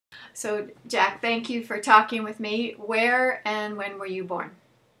So, Jack, thank you for talking with me. Where and when were you born?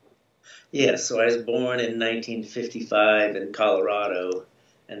 Yes, so I was born in 1955 in Colorado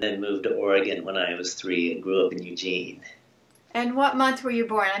and then moved to Oregon when I was 3 and grew up in Eugene. And what month were you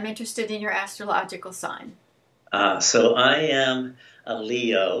born? I'm interested in your astrological sign. So I am a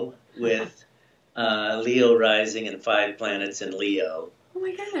Leo with Leo rising and 5 planets in Leo. Oh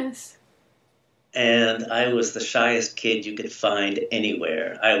my goodness. And I was the shyest kid you could find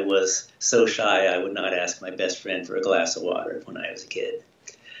anywhere. I was so shy I would not ask my best friend for a glass of water when I was a kid.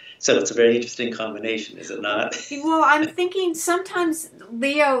 So it's a very interesting combination, is it not? Well, I'm thinking sometimes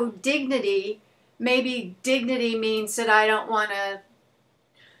Leo dignity, maybe dignity means that I don't want to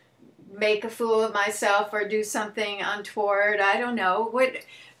make a fool of myself or do something untoward. I don't know.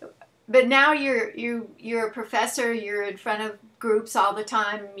 But now you're a professor, you're in front of groups all the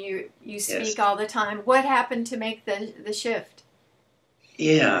time, you Yes. speak all the time. What happened to make the shift?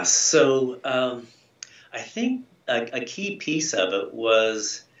 Yeah, so I think a key piece of it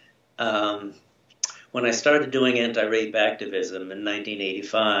was um, when I started doing anti-rape activism in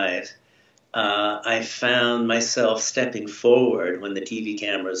 1985. I found myself stepping forward when the TV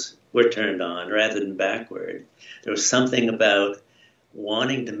cameras were turned on rather than backward. There was something about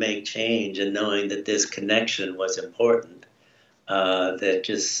wanting to make change and knowing that this connection was important that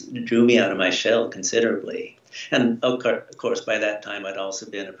just drew me out of my shell considerably. And of course, by that time, I'd also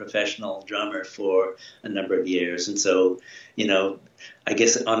been a professional drummer for a number of years. And so, you know, I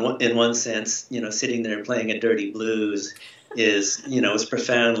guess in one sense, sitting there playing a dirty blues is, as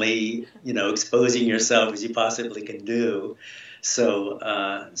profoundly, exposing yourself as you possibly can do. So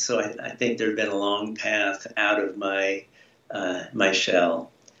I think there'd been a long path out of my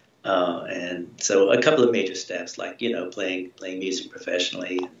shell. And so a couple of major steps, like, playing music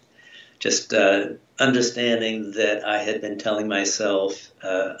professionally, just understanding that I had been telling myself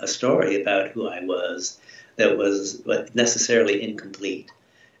a story about who I was that was necessarily incomplete.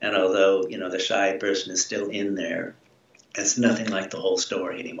 And although, the shy person is still in there, it's nothing like the whole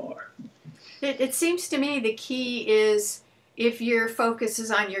story anymore. It seems to me the key is if your focus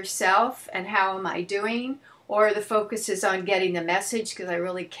is on yourself and how am I doing, or the focus is on getting the message because I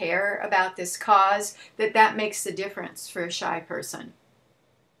really care about this cause, that makes the difference for a shy person.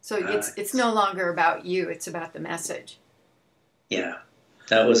 So it's no longer about you, it's about the message. Yeah,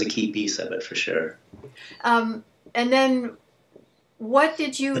 that was a key piece of it for sure. And then what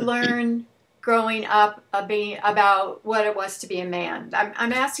did you learn growing up about what it was to be a man?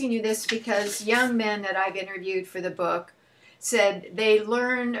 I'm asking you this because young men that I've interviewed for the book said they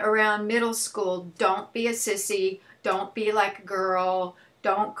learned around middle school, don't be a sissy, don't be like a girl,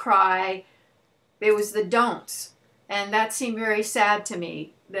 don't cry. It was the don'ts. And that seemed very sad to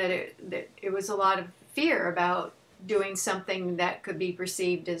me, that it was a lot of fear about doing something that could be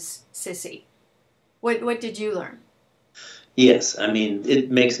perceived as sissy. What did you learn? Yes, I mean,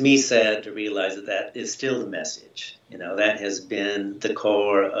 it makes me sad to realize that that is still the message. That has been the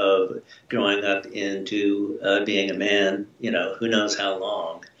core of growing up into being a man, who knows how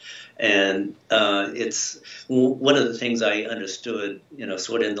long. And it's one of the things I understood,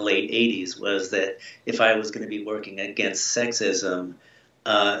 sort of in the late 80s was that if I was going to be working against sexism,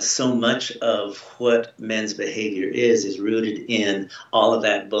 so much of what men's behavior is rooted in all of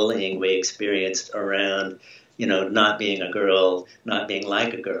that bullying we experienced around not being a girl, not being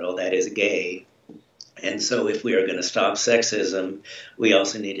like a girl, that is gay. And so if we are going to stop sexism, we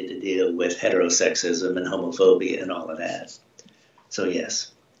also needed to deal with heterosexism and homophobia and all of that. So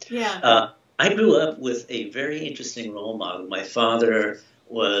yes. Yeah. I grew up with a very interesting role model. My father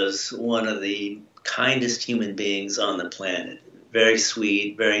was one of the kindest human beings on the planet. Very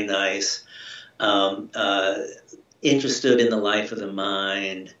sweet, very nice, interested in the life of the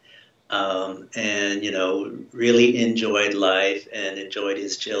mind, and, really enjoyed life and enjoyed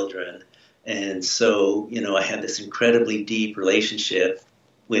his children. And so, I had this incredibly deep relationship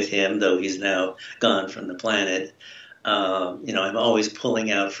with him, though he's now gone from the planet. I'm always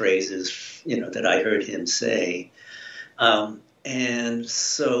pulling out phrases, that I heard him say. And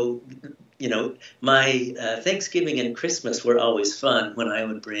so, my Thanksgiving and Christmas were always fun when I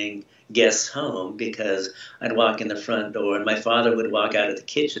would bring guests home because I'd walk in the front door and my father would walk out of the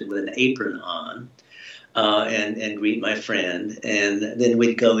kitchen with an apron on and greet my friend. And then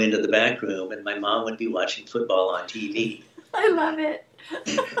we'd go into the back room and my mom would be watching football on TV. I love it.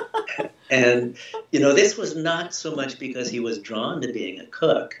 And, this was not so much because he was drawn to being a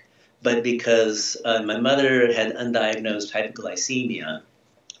cook, but because my mother had undiagnosed hypoglycemia.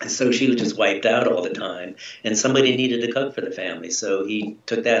 And so she was just wiped out all the time. And somebody needed to cook for the family. So he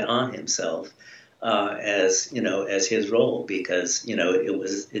took that on himself. as as his role because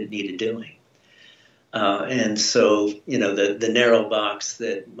it needed doing. And so the narrow box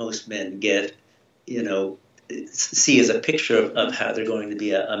that most men get, see as a picture of how they're going to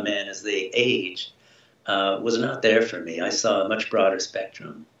be a man as they age, was not there for me. I saw a much broader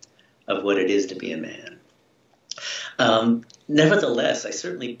spectrum of what it is to be a man. Nevertheless, I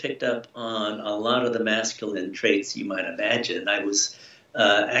certainly picked up on a lot of the masculine traits you might imagine. I was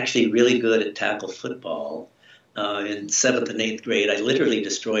actually really good at tackle football. In 7th and 8th grade, I literally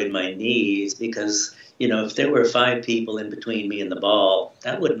destroyed my knees because, if there were 5 people in between me and the ball,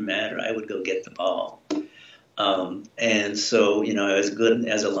 that wouldn't matter. I would go get the ball. And so, I was good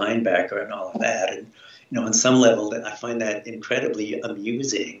as a linebacker and all of that. And, on some level, I find that incredibly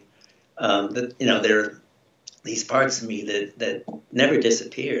amusing. That, there are these parts of me that never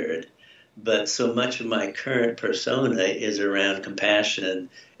disappeared, but so much of my current persona is around compassion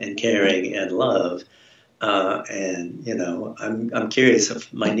and caring and love. And I'm curious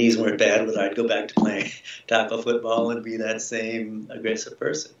if my knees weren't bad, whether I'd go back to playing tackle football and be that same aggressive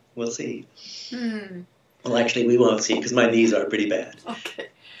person. We'll see. Well, actually, we won't see because my knees are pretty bad. Okay.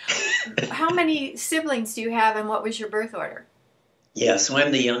 How many siblings do you have, and what was your birth order? Yeah, so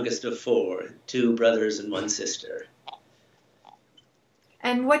I'm the youngest of 4, 2 brothers and 1 sister.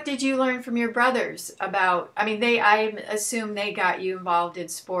 And what did you learn from your brothers about, I assume they got you involved in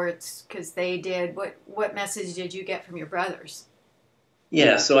sports because they did. What message did you get from your brothers?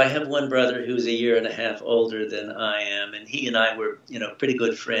 Yeah, so I have one brother who's a year and a half older than I am, and he and I were, pretty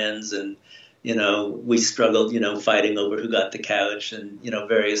good friends, and, we struggled, fighting over who got the couch and,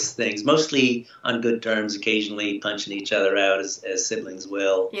 various things, mostly on good terms, occasionally punching each other out as siblings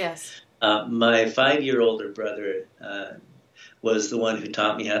will. Yes. My 5-year older brother was the one who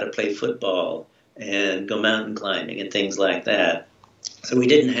taught me how to play football and go mountain climbing and things like that. So we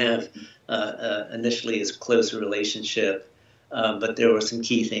didn't have initially as close a relationship, but there were some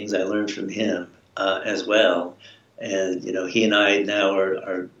key things I learned from him as well. And, he and I now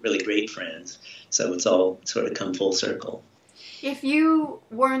are really great friends. So it's all sort of come full circle. If you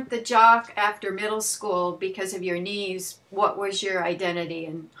weren't the jock after middle school because of your knees, what was your identity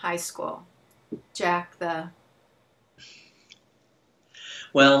in high school? Jack the...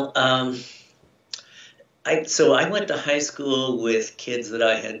 Well, I went to high school with kids that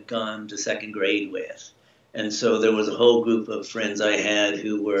I had gone to 2nd grade with. And so there was a whole group of friends I had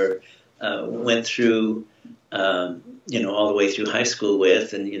who went through, all the way through high school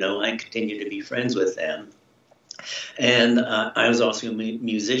with, and, I continued to be friends with them. And I was also a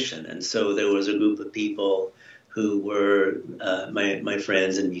musician, and so there was a group of people who were my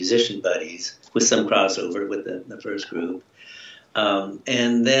friends and musician buddies, with some crossover with the first group.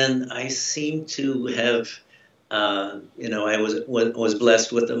 And then I seem to have, I was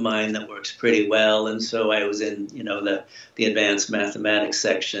blessed with a mind that works pretty well, and so I was in, the advanced mathematics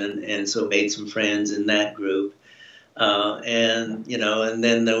section, and so made some friends in that group. And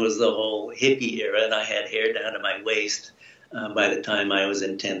then there was the whole hippie era, and I had hair down to my waist by the time I was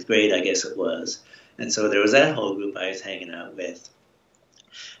in 10th grade, I guess it was. And so there was that whole group I was hanging out with.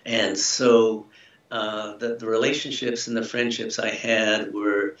 And so the relationships and the friendships I had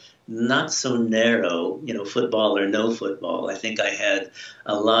were not so narrow, football or no football. I think I had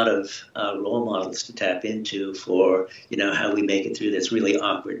a lot of role models to tap into for, how we make it through this really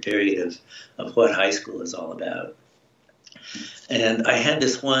awkward period of what high school is all about. And I had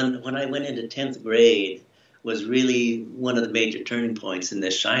this one, when I went into 10th grade, was really one of the major turning points in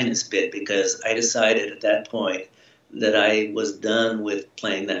this shyness bit, because I decided at that point that I was done with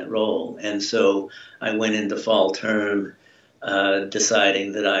playing that role. And so I went into fall term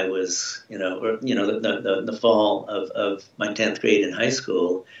deciding that I was, the fall of my 10th grade in high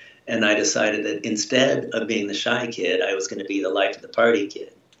school, and I decided that instead of being the shy kid, I was going to be the life of the party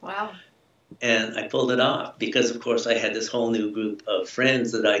kid. Wow. And I pulled it off because, of course, I had this whole new group of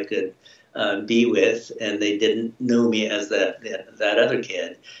friends that I could be with, and they didn't know me as that other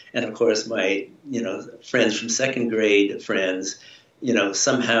kid. And, of course, my, friends from 2nd grade friends,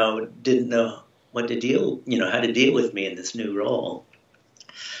 somehow didn't know what to deal, how to deal with me in this new role.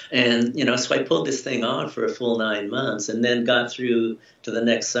 And, so I pulled this thing on for a full 9 months and then got through to the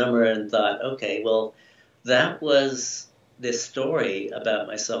next summer and thought, okay, well, that was this story about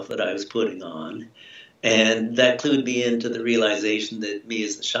myself that I was putting on. And that clued me into the realization that me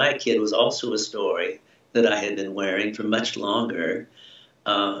as the shy kid was also a story that I had been wearing for much longer.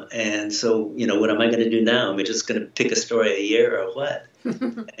 And so, what am I going to do now? Am I just going to pick a story a year or what?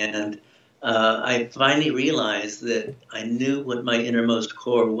 And I finally realized that I knew what my innermost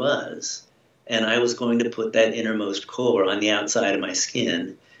core was, and I was going to put that innermost core on the outside of my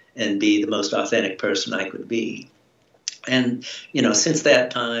skin and be the most authentic person I could be. And, since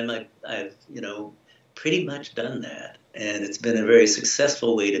that time, I've pretty much done that. And it's been a very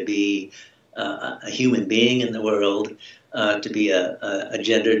successful way to be a human being in the world, to be a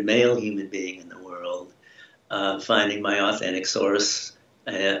gendered male human being in the world, finding my authentic source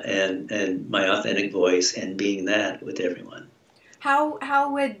and my authentic voice and being that with everyone.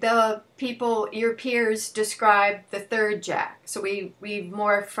 How would the people, your peers, describe the third Jack? So we've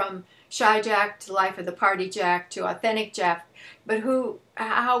morphed from shy Jack to life of the party Jack to authentic Jack. But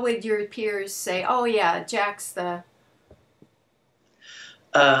how would your peers say, oh yeah, Jack's the...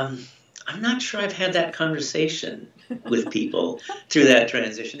 I'm not sure I've had that conversation with people through that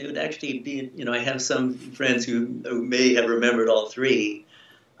transition. It would actually be, I have some friends who may have remembered all three,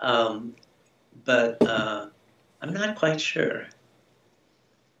 but I'm not quite sure.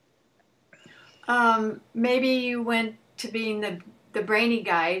 Maybe you went to being the brainy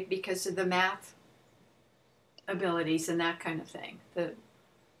guy because of the math abilities and that kind of thing.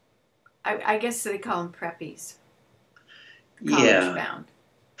 I guess they call them preppies. College bound.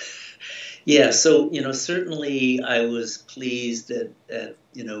 Yeah, so, certainly I was pleased at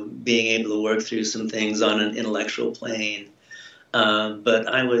being able to work through some things on an intellectual plane, but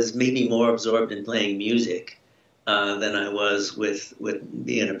I was maybe more absorbed in playing music than I was with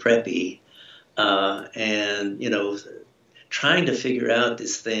being a preppy. And, trying to figure out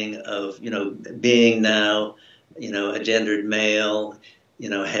this thing of, being now, a gendered male,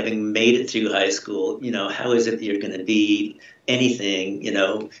 having made it through high school, how is it that you're going to be anything,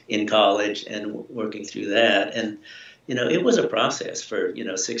 in college and working through that. And, it was a process for,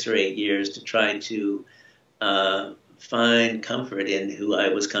 6 or 8 years to try to find comfort in who I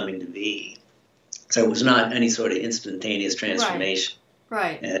was coming to be. So it was not any sort of instantaneous transformation.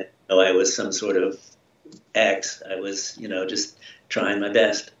 Right. And I was some sort of X. I was, just trying my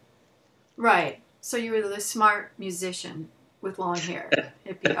best. Right. So you were the smart musician with long hair.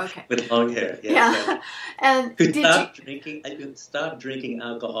 Hippie. Okay. With long hair, yeah. And I stopped drinking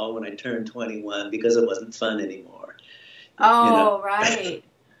alcohol when I turned 21 because it wasn't fun anymore. Oh, right.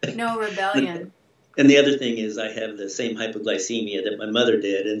 No rebellion. And the other thing is I have the same hypoglycemia that my mother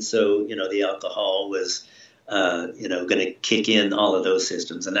did, and so, the alcohol was going to kick in all of those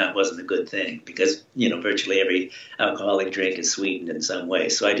systems, and that wasn't a good thing because, virtually every alcoholic drink is sweetened in some way.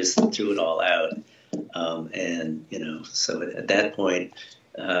 So I just threw it all out. And, so at that point,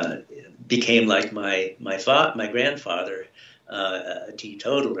 became like my grandfather, a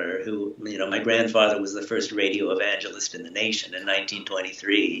teetotaler who, my grandfather was the first radio evangelist in the nation in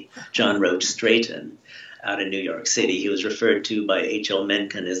 1923, John Roach Straton, out in New York City. He was referred to by H.L.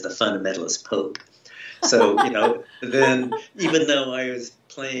 Mencken as the fundamentalist pope. So, then even though I was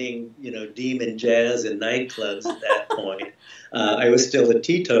playing, demon jazz in nightclubs at that point, I was still a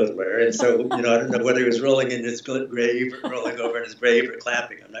teetotaler. And so, I don't know whether he was rolling in his grave or rolling over in his grave or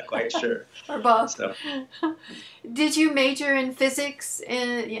clapping. I'm not quite sure. Or both. So. Did you major in physics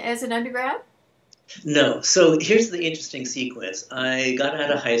as an undergrad? No. So here's the interesting sequence. I got out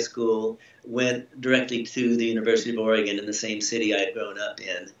of high school, went directly to the University of Oregon in the same city I had grown up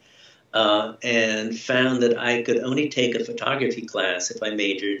in. And found that I could only take a photography class if I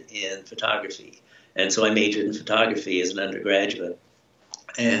majored in photography. And so I majored in photography as an undergraduate.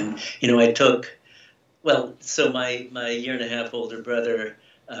 And, I took, so my year and a half older brother,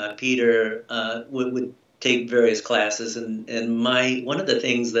 Peter, would take various classes. And one of the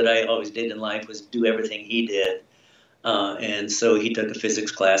things that I always did in life was do everything he did. And so he took a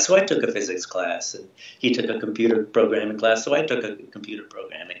physics class, so I took a physics class, and he took a computer programming class, so I took a computer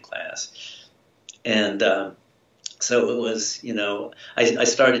programming class. And so it was, I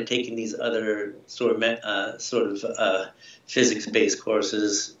started taking these other sort of physics-based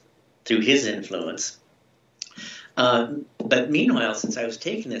courses through his influence. But meanwhile, since I was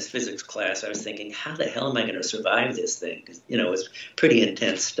taking this physics class, I was thinking, how the hell am I going to survive this thing? Because, it's pretty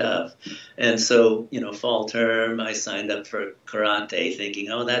intense stuff. And so, fall term, I signed up for karate thinking,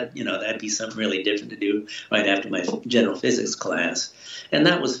 oh, that'd be something really different to do right after my general physics class. And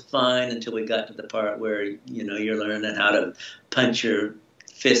that was fine until we got to the part where, you're learning how to punch your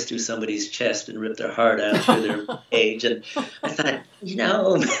fist through somebody's chest and rip their heart out through their cage. And I thought,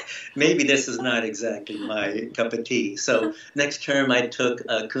 maybe this is not exactly my cup of tea. So next term I took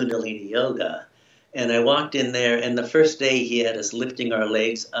Kundalini Yoga, and I walked in there, and the first day he had us lifting our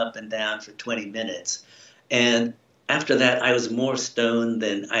legs up and down for 20 minutes. And after that, I was more stoned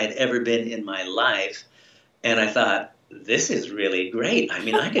than I had ever been in my life. And I thought, this is really great. I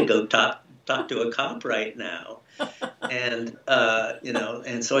mean, I could go talk to a cop right now. And,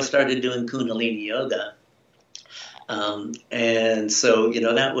 and so I started doing Kundalini Yoga. And so,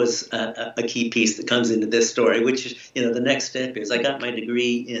 that was a key piece that comes into this story, which is, the next step is I got my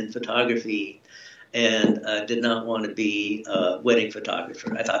degree in photography and did not want to be a wedding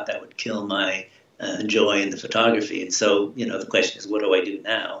photographer. I thought that would kill my joy in the photography. And so, the question is, what do I do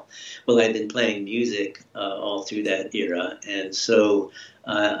now? Well, I'd been playing music all through that era. And so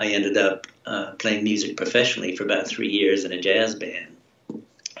I ended up playing music professionally for about 3 years in a jazz band.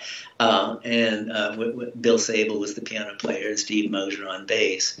 Bill Sable was the piano player and Steve Mosier on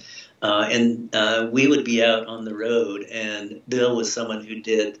bass. We would be out on the road, and Bill was someone who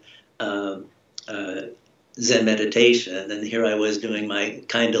did Zen meditation, and here I was doing my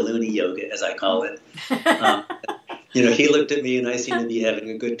Kundalini yoga, as I call it. He looked at me, and I seemed to be having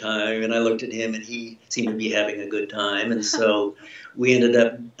a good time, and I looked at him, and he seemed to be having a good time, and so we ended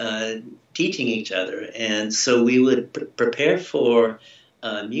up teaching each other, and so we would prepare for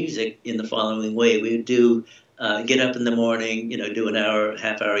music in the following way. We would do get up in the morning, do an hour,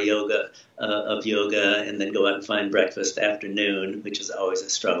 half-hour yoga of yoga, and then go out and find breakfast afternoon, which is always a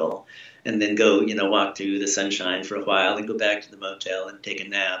struggle, and then go, walk through the sunshine for a while, and go back to the motel and take a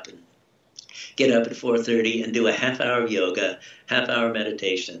nap, and get up at 4:30 and do a half-hour yoga, half-hour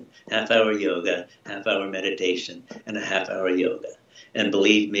meditation, half-hour yoga, half-hour meditation, and a half-hour yoga. And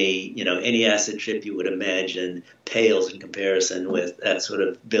believe me, any acid trip you would imagine pales in comparison with that sort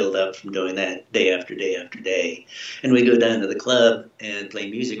of build up from doing that day after day after day. And we go down to the club and play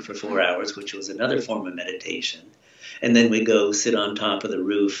music for 4 hours, which was another form of meditation. And then we go sit on top of the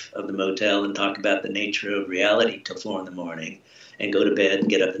roof of the motel and talk about the nature of reality till 4 in the morning, and go to bed and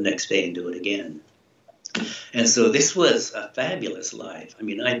get up the next day and do it again. And so this was a fabulous life. I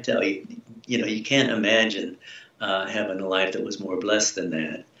mean, I tell you, you can't imagine having a life that was more blessed than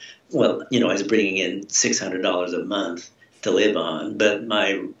that. Well, I was bringing in $600 a month to live on, but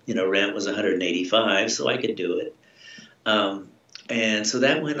my, rent was $185, so I could do it. And so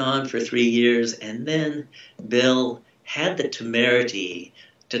that went on for 3 years, and then Bill had the temerity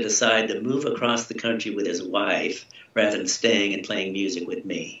to decide to move across the country with his wife rather than staying and playing music with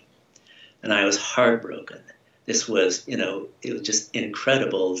me. And I was heartbroken. This was, it was just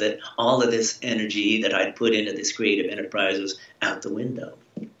incredible that all of this energy that I'd put into this creative enterprise was out the window.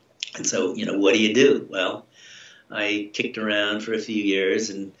 And so, what do? Well, I kicked around for a few years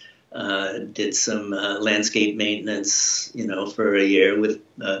and did some landscape maintenance, for a year with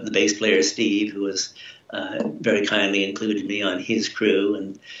the bass player Steve, who was very kindly included me on his crew.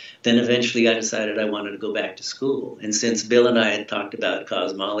 And then eventually I decided I wanted to go back to school. And since Bill and I had talked about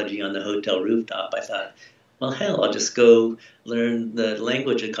cosmology on the hotel rooftop, I thought, well, hell, I'll just go learn the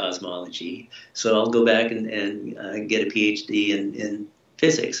language of cosmology. So I'll go back and get a Ph.D. in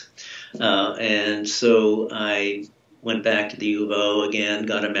physics. And so I went back to the U of O again,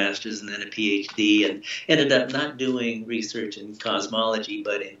 got a master's and then a Ph.D. and ended up not doing research in cosmology,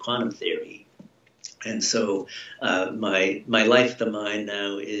 but in quantum theory. And so my life of the mind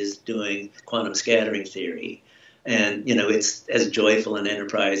now is doing quantum scattering theory. And, it's as joyful an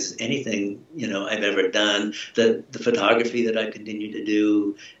enterprise as anything, I've ever done. The photography that I continue to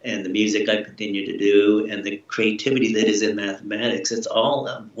do and the music I continue to do and the creativity that is in mathematics, it's all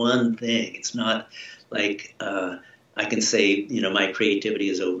one thing. It's not like I can say, my creativity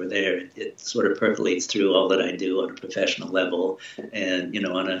is over there. It sort of percolates through all that I do on a professional level and,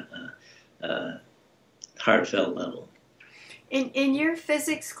 on a heartfelt level. In your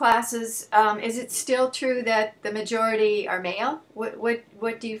physics classes, is it still true that the majority are male?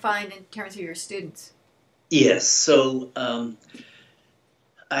 What do you find in terms of your students? Yes, so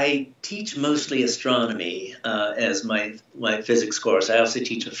I teach mostly astronomy as my physics course. I also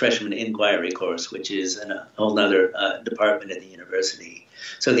teach a freshman inquiry course, which is in a whole other department at the university.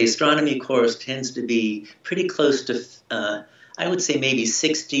 So the astronomy course tends to be pretty close to, I would say maybe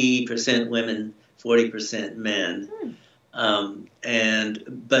 60% women, 40% men.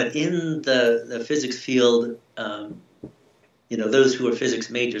 But in the physics field, those who are physics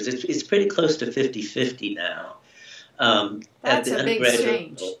majors, it's pretty close to 50-50 now. That's a big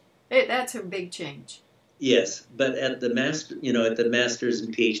change. That's a big change. Yes, but at the master's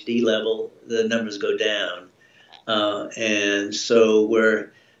and PhD level, the numbers go down, and so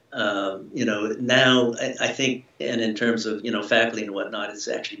we're, now I think, and in terms of faculty and whatnot, it's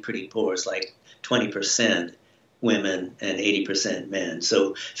actually pretty poor. It's like 20% women and 80% men.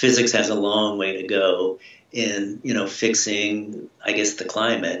 So physics has a long way to go in, fixing, I guess, the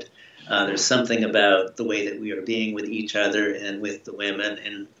climate. There's something about the way that we are being with each other and with the women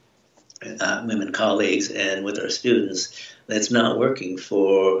and women colleagues and with our students that's not working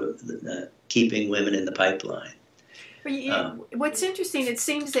for keeping women in the pipeline. What's interesting, it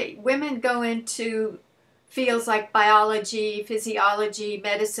seems that women go into fields like biology, physiology,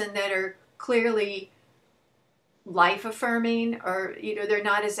 medicine that are clearly life affirming, or they're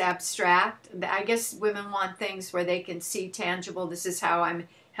not as abstract. I guess women want things where they can see tangible, this is how I'm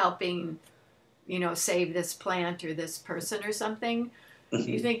helping save this plant or this person or something. Do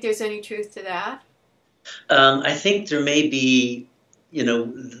you think there's any truth to that? I think there may be,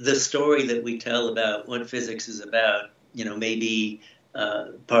 the story that we tell about what physics is about, may be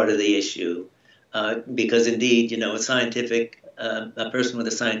part of the issue. Because indeed, a person with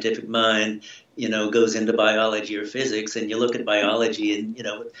a scientific mind, goes into biology or physics, and you look at biology, and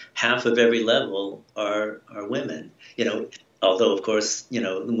half of every level are women. Although of course,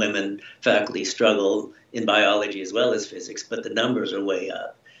 women faculty struggle in biology as well as physics, but the numbers are way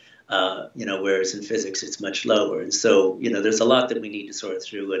up. Whereas in physics it's much lower. And so, there's a lot that we need to sort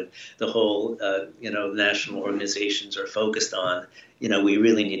through, and the whole, national organizations are focused on, we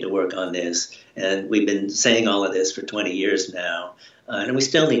really need to work on this. And we've been saying all of this for 20 years now, and we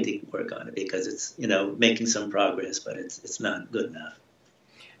still need to work on it because it's, making some progress, but it's not good enough.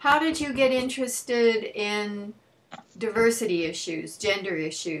 How did you get interested in diversity issues, gender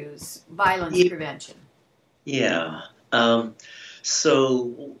issues, violence prevention? Yeah.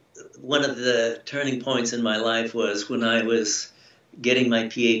 So one of the turning points in my life was when I was getting my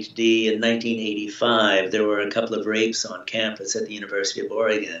Ph.D. in 1985. There were a couple of rapes on campus at the University of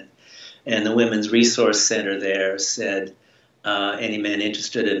Oregon, and the Women's Resource Center there said, any men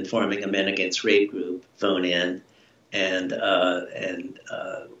interested in forming a Men Against Rape group, phone in, and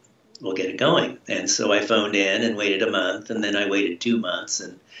we'll get it going. And so I phoned in and waited a month, and then I waited 2 months,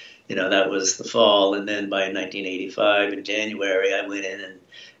 and that was the fall. And then by 1985, in January, I went in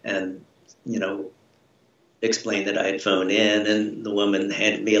and explained that I had phoned in, and the woman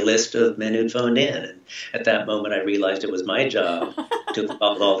handed me a list of men who'd phoned in. And at that moment, I realized it was my job to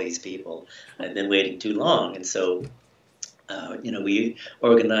involve all these people. I'd been waiting too long. And so, we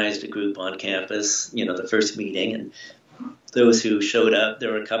organized a group on campus, the first meeting, and those who showed up,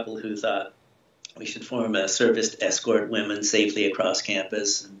 there were a couple who thought we should form a service to escort women safely across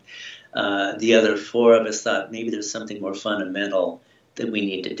campus. And the other 4 of us thought maybe there's something more fundamental that we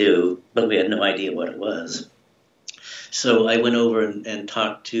need to do, but we had no idea what it was. So I went over and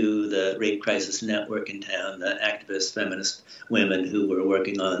talked to the Rape Crisis Network in town, the activist feminist women who were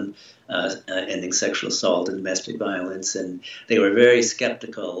working on ending sexual assault and domestic violence, and they were very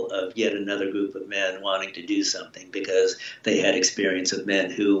skeptical of yet another group of men wanting to do something because they had experience of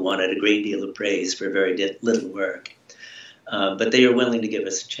men who wanted a great deal of praise for very little work. But they were willing to give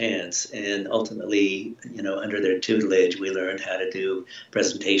us a chance, and ultimately, under their tutelage, we learned how to do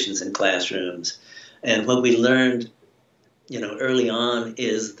presentations in classrooms. And what we learned, early on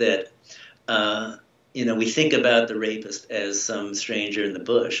is that, we think about the rapist as some stranger in the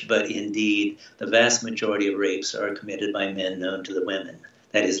bush, but indeed, the vast majority of rapes are committed by men known to the women.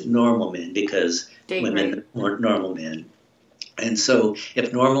 That is, normal men, because women weren't normal men. And so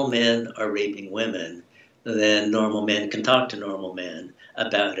if normal men are raping women, then normal men can talk to normal men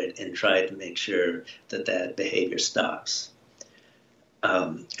about it and try to make sure that that behavior stops.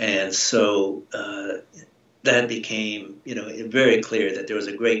 And so that became, very clear that there was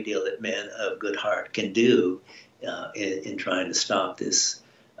a great deal that men of good heart can do in trying to stop this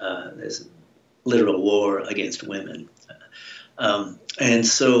literal war against women. And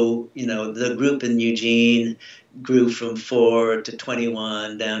so, the group in Eugene grew from 4 to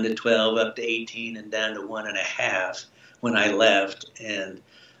 21, down to 12, up to 18, and down to 1.5 when I left. And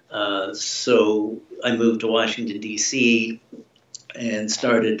so I moved to Washington, D.C., and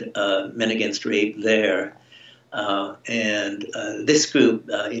started Men Against Rape there. And this group,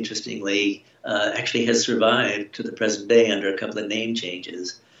 interestingly, actually has survived to the present day under a couple of name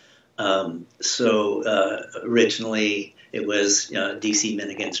changes. Originally it was DC Men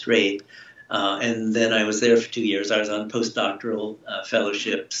Against Rape. And then I was there for 2 years. I was on postdoctoral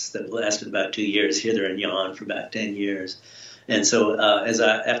fellowships that lasted about 2 years, here in Eugene for about 10 years. And so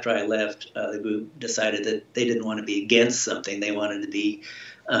after I left, the group decided that they didn't want to be against something. They wanted to be,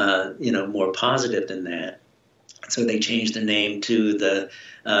 more positive than that. So they changed the name to the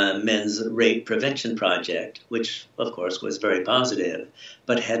Men's Rape Prevention Project, which, of course, was very positive,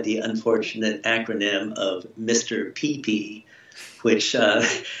 but had the unfortunate acronym of Mr. PP, which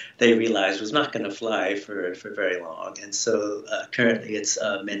they realized was not going to fly for very long. And so currently it's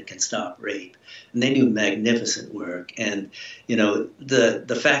Men Can Stop Rape. And they do magnificent work. And,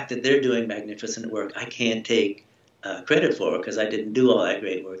 the fact that they're doing magnificent work, I can't take credit for, because I didn't do all that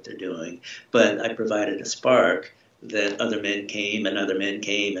great work they're doing. But I provided a spark that other men came, and other men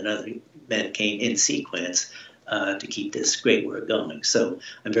came, and other men came in sequence to keep this great work going. So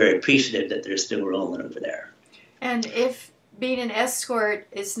I'm very appreciative that they're still rolling over there. And if being an escort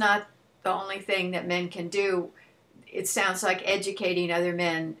is not the only thing that men can do, it sounds like educating other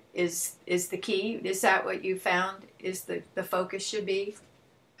men is the key. Is that what you found is the focus should be?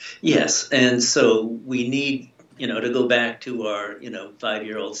 Yes, and so we need, to go back to our,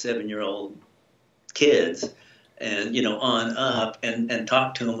 5-year-old, 7-year-old kids and, on up and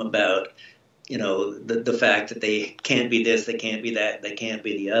talk to them about, the fact that they can't be this, they can't be that, they can't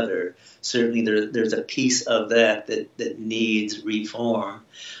be the other. Certainly there's a piece of that needs reform.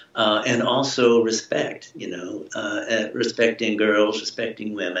 And also respect, respecting girls,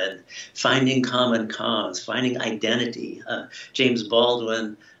 respecting women, finding common cause, finding identity. James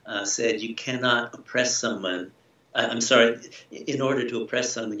Baldwin said you cannot oppress someone. In order to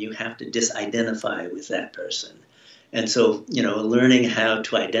oppress someone, you have to disidentify with that person. And so, learning how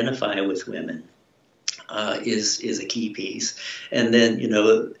to identify with women is a key piece. And then,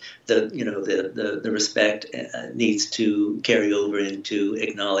 the respect needs to carry over into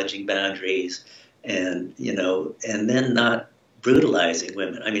acknowledging boundaries and, and then not brutalizing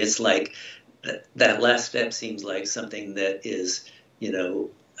women. I mean, it's like that last step seems like something that is,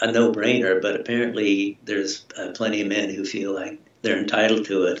 a no-brainer, but apparently there's plenty of men who feel like they're entitled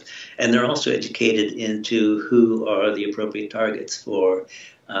to it. And they're also educated into who are the appropriate targets for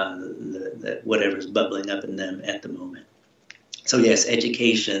whatever's bubbling up in them at the moment. So yes,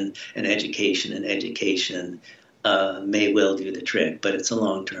 education and education and education may well do the trick, but it's a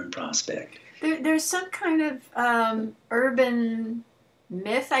long-term prospect. There's some kind of urban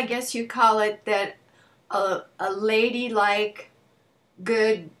myth, I guess you call it, that a ladylike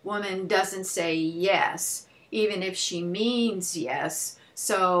good woman doesn't say yes, even if she means yes.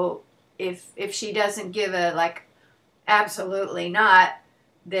 So if she doesn't give a absolutely not,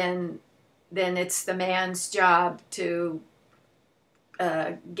 then it's the man's job to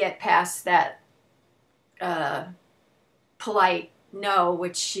get past that polite no,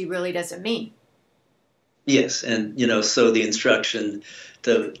 which she really doesn't mean. Yes, and so the instruction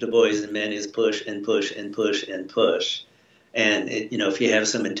to boys and men is push and push and push and push. And if you have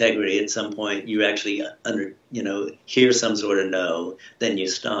some integrity, at some point you actually hear some sort of no, then you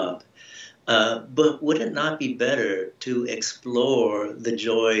stop. But would it not be better to explore the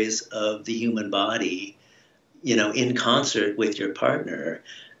joys of the human body, in concert with your partner,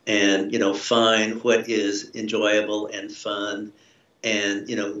 and find what is enjoyable and fun,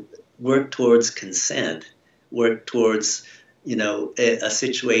 and work towards consent, work towards a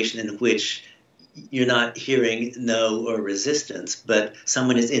situation in which you're not hearing no or resistance, but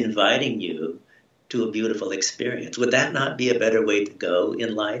someone is inviting you to a beautiful experience. Would that not be a better way to go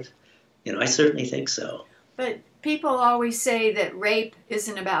in life? I certainly think so. But people always say that rape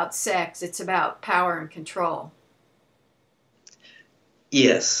isn't about sex, it's about power and control.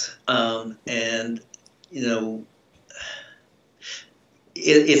 Yes.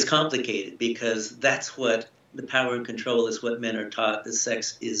 It's complicated because that's what the power and control is what men are taught that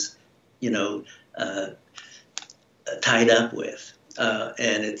sex is, tied up with.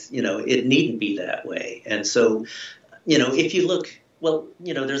 And it's, it needn't be that way. And so, if you look,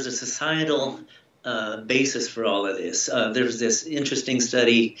 there's a societal basis for all of this. There was this interesting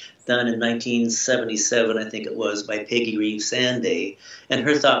study done in 1977, I think it was, by Peggy Reeves Sanday, and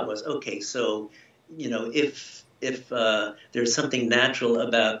her thought was, okay, so if there's something natural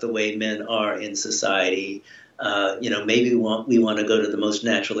about the way men are in society, maybe we want to go to the most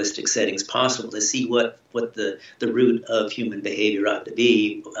naturalistic settings possible to see what the root of human behavior ought to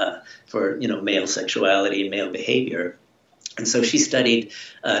be for male sexuality and male behavior. And so she studied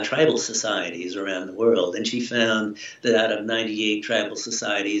tribal societies around the world, and she found that out of 98 tribal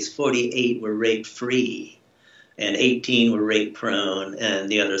societies, 48 were rape-free, and 18 were rape-prone, and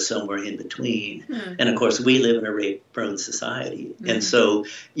the others somewhere in between. And of course, we live in a rape-prone society. And so,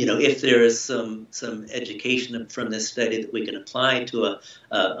 if there is some education from this study that we can apply to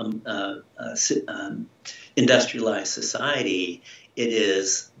a industrialized society, it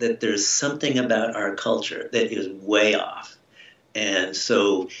is that there's something about our culture that is way off. And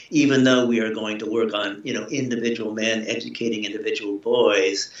so even though we are going to work on, individual men educating individual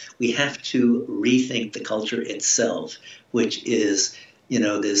boys, we have to rethink the culture itself, which is,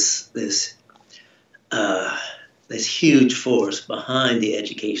 this huge force behind the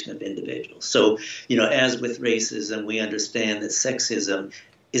education of individuals. So, as with racism, we understand that sexism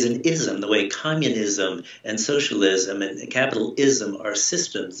is an ism, the way communism and socialism and capitalism are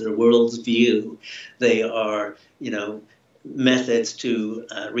systems, they're world's view. They are, methods to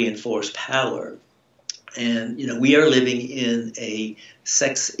reinforce power. And, we are living in a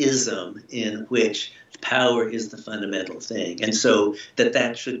sexism in which power is the fundamental thing. And so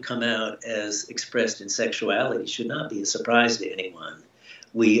that should come out as expressed in sexuality should not be a surprise to anyone.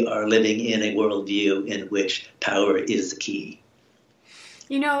 We are living in a worldview in which power is the key.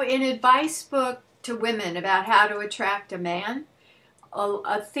 In advice book to women about how to attract a man,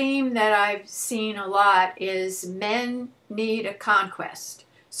 a theme that I've seen a lot is men need a conquest.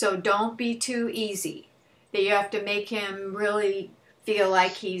 So don't be too easy. That you have to make him really feel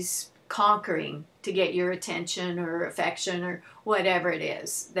like he's conquering to get your attention or affection or whatever it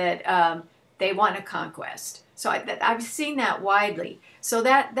is that they want a conquest. So I've seen that widely. So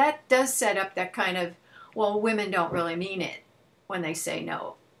that does set up that kind of, well, women don't really mean it when they say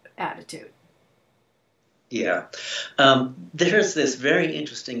no attitude. Yeah. There's this very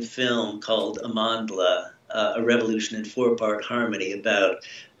interesting film called Amandla, A Revolution in Four-Part Harmony, about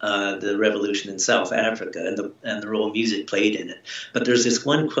the revolution in South Africa and the role music played in it. But there's this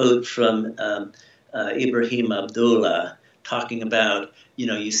one quote from Ibrahim Abdullah talking about,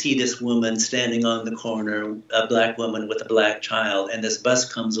 you see this woman standing on the corner, a black woman with a black child, and this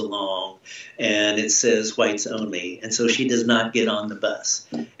bus comes along and it says whites only. And so she does not get on the bus.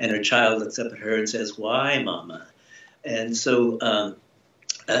 And her child looks up at her and says, "Why, Mama?" And so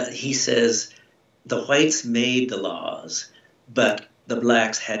he says, the whites made the laws, but the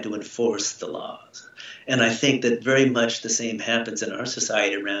blacks had to enforce the laws. And I think that very much the same happens in our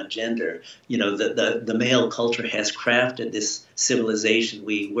society around gender. The male culture has crafted this civilization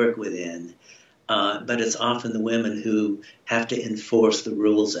we work within, but it's often the women who have to enforce the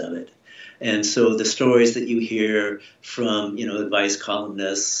rules of it. And so the stories that you hear from, advice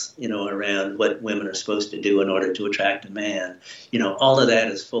columnists, around what women are supposed to do in order to attract a man, all of that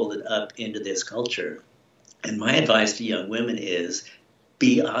is folded up into this culture. And my advice to young women is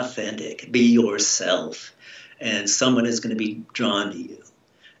be authentic, be yourself, and someone is going to be drawn to you.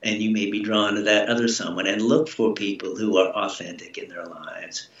 And you may be drawn to that other someone, and look for people who are authentic in their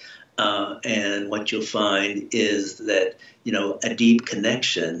lives. And what you'll find is that, a deep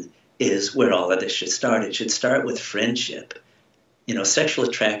connection is where all of this should start. It should start with friendship. Sexual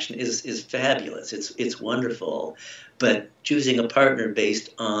attraction is fabulous. It's wonderful. But choosing a partner based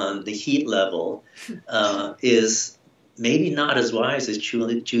on the heat level is maybe not as wise as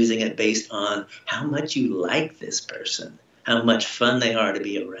choosing it based on how much you like this person, how much fun they are to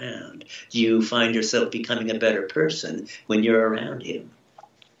be around. You find yourself becoming a better person when you're around him.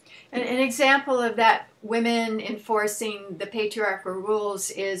 An example of that, women enforcing the patriarchal rules,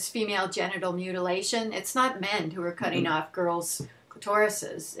 is female genital mutilation. It's not men who are cutting off girls'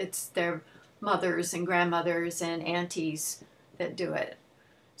 clitorises. It's their mothers and grandmothers and aunties that do it.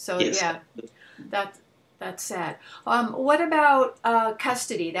 So yes. Yeah, that's sad. What about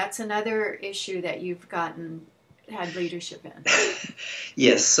custody? That's another issue that you've had leadership in.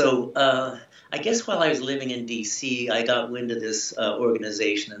 Yes. So I guess while I was living in D.C., I got wind of this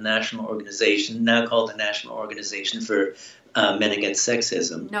organization, a national organization, now called the National Organization for Men Against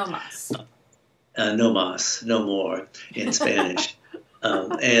Sexism. NOMAS. NOMAS, no more in Spanish.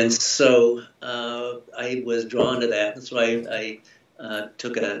 And so I was drawn to that. That's why I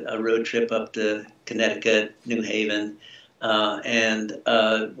took a road trip up to Connecticut, New Haven, and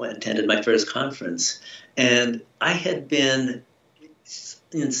attended my first conference. And I had been,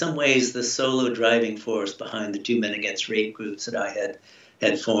 in some ways, the solo driving force behind the two Men Against Rape groups that I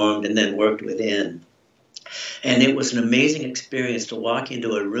had formed and then worked within. And it was an amazing experience to walk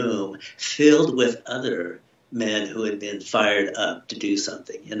into a room filled with other men who had been fired up to do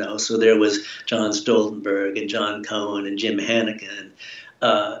something, So there was John Stoltenberg and John Cohen and Jim Hannigan.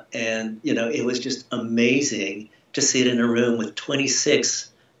 And it was just amazing to sit in a room with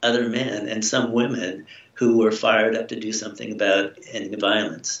 26 other men and some women who were fired up to do something about ending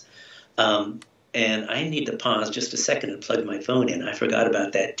violence. And I need to pause just a second and plug my phone in. I forgot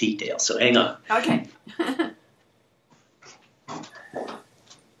about that detail, so hang on. Okay.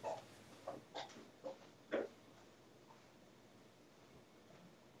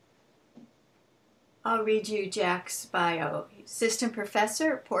 I'll read you Jack's bio. Assistant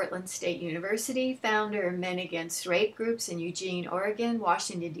professor at Portland State University, founder of Men Against Rape groups in Eugene, Oregon,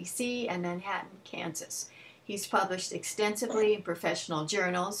 Washington, D.C., and Manhattan, Kansas. He's published extensively in professional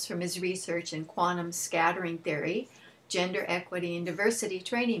journals from his research in quantum scattering theory, gender equity, and diversity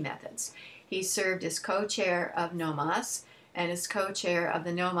training methods. He served as co-chair of NOMAS and as co-chair of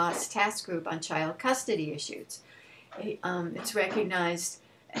the NOMAS Task Group on child custody issues. It's recognized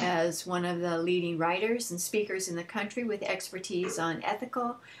as one of the leading writers and speakers in the country with expertise on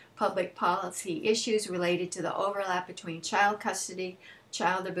ethical public policy issues related to the overlap between child custody,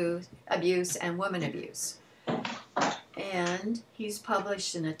 child abuse, and women abuse. And he's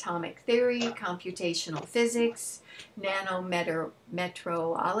published in atomic theory, computational physics,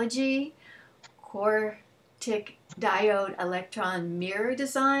 nanometrology, quartic diode electron mirror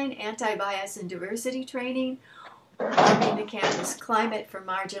design, anti-bias and diversity training, warming the campus climate for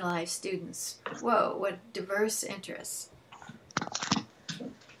marginalized students. Whoa, what diverse interests.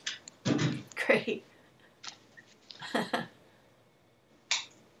 Great.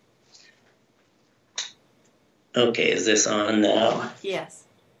 Okay, is this on now? Yes.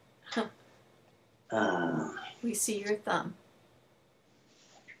 We see your thumb.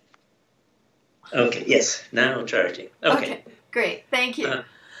 Okay, yes, now charging. Okay, great, thank you.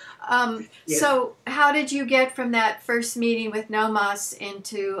 Yeah. So how did you get from that first meeting with NOMAS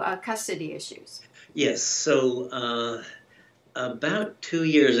into custody issues? Yes, so about 2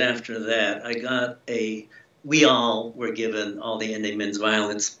 years after that, we all were given, all the ending men's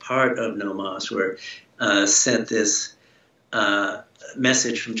violence part of NOMAS were sent this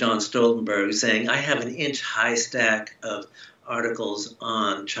message from John Stoltenberg saying, I have an inch-high stack of articles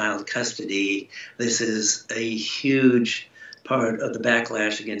on child custody. This is a huge part of the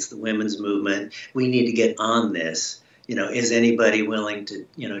backlash against the women's movement. We need to get on this. Is anybody willing to,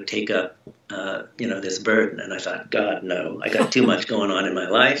 take up, this burden? And I thought, God, no, I got too much going on in my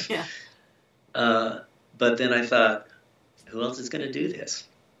life. Yeah. But then I thought, who else is going to do this?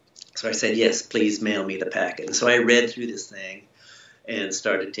 So I said, yes, please mail me the packet. And so I read through this thing and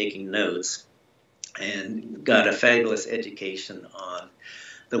started taking notes and got a fabulous education on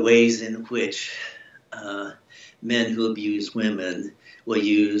the ways in which men who abuse women will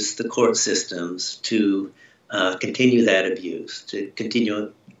use the court systems to continue that abuse, to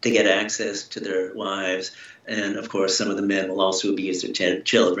continue to get access to their wives. And of course, some of the men will also abuse their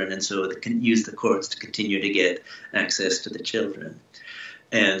children, and so they can use the courts to continue to get access to the children.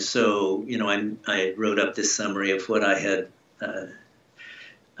 And so, I wrote up this summary of what I had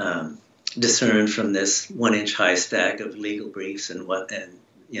discerned from this 1-inch high stack of legal briefs and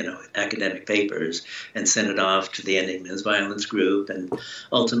academic papers, and sent it off to the Ending Men's Violence group. And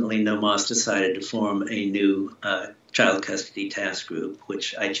ultimately, NOMAS decided to form a new child custody task group,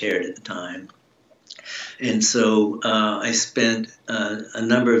 which I chaired at the time. And so I spent a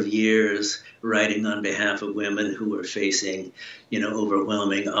number of years writing on behalf of women who were facing,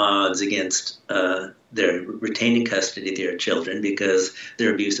 overwhelming odds against their retaining custody of their children because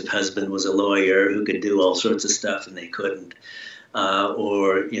their abusive husband was a lawyer who could do all sorts of stuff and they couldn't.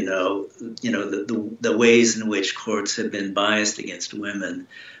 Or the ways in which courts have been biased against women.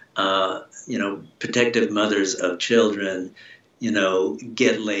 Protective mothers of children,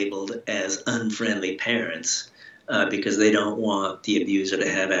 get labeled as unfriendly parents because they don't want the abuser to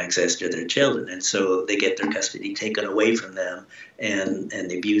have access to their children, and so they get their custody taken away from them, and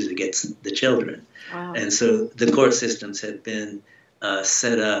the abuser gets the children. Wow. And so the court systems have been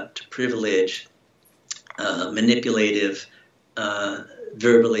set up to privilege manipulative,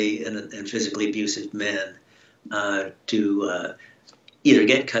 verbally and physically abusive men to either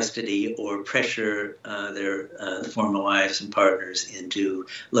get custody or pressure their former wives and partners into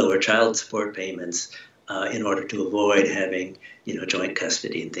lower child support payments in order to avoid having, joint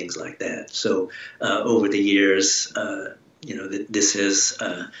custody and things like that. So over the years, this has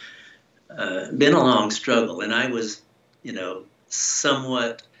been a long struggle, and I was,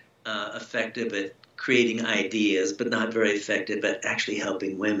 somewhat effective at creating ideas, but not very effective at actually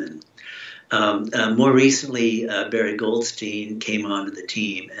helping women. More recently, Barry Goldstein came onto the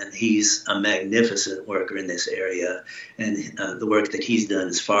team, and he's a magnificent worker in this area. And the work that he's done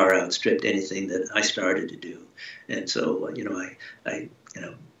has far outstripped anything that I started to do. And so,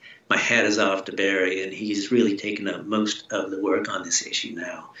 my hat is off to Barry, and he's really taken up most of the work on this issue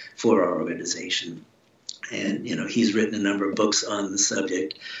now for our organization. And, he's written a number of books on the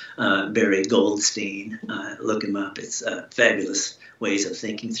subject. Barry Goldstein, look him up. It's fabulous ways of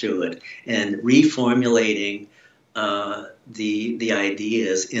thinking through it and reformulating the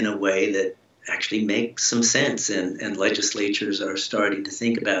ideas in a way that actually makes some sense. And legislatures are starting to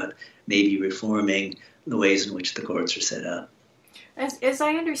think about maybe reforming the ways in which the courts are set up. As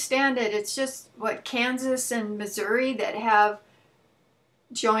I understand it, it's just, Kansas and Missouri that have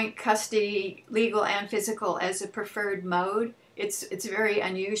joint custody, legal and physical, as a preferred mode. It's very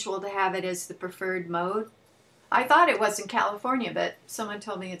unusual to have it as the preferred mode. I thought it was in California, but someone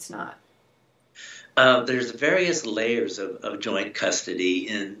told me it's not. There's various layers of joint custody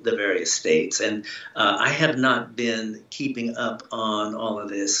in the various states, and I have not been keeping up on all of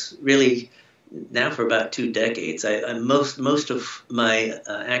this really now for about 2 decades. Most of my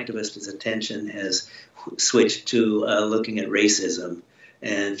activist attention has switched to looking at racism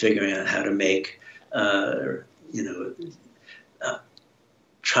and figuring out how to make, you know,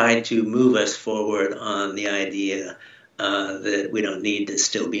 try to move us forward on the idea that we don't need to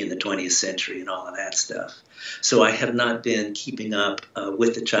still be in the 20th century and all of that stuff. So I have not been keeping up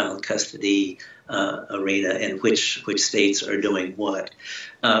with the child custody arena and which states are doing what.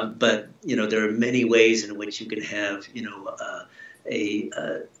 But, you know, there are many ways in which you can have, you know,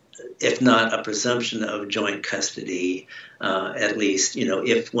 if not a presumption of joint custody, at least, you know,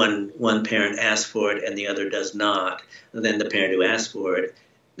 if one parent asks for it and the other does not, then the parent who asks for it,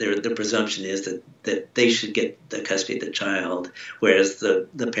 the presumption is that they should get the custody of the child, whereas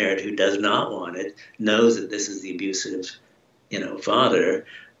the parent who does not want it knows that this is the abusive, you know, father,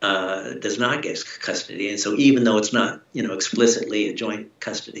 does not get custody. And so even though it's not, you know, explicitly a joint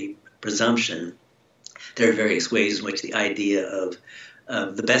custody presumption, there are various ways in which the idea of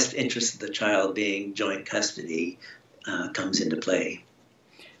the best interest of the child being joint custody comes into play.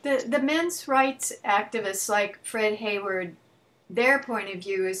 The men's rights activists like Fred Hayward, their point of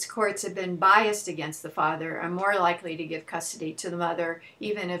view is courts have been biased against the father, are more likely to give custody to the mother,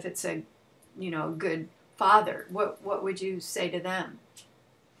 even if it's a, you know, good father. What would you say to them?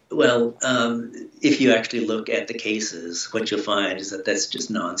 Well, if you actually look at the cases, what you'll find is that that's just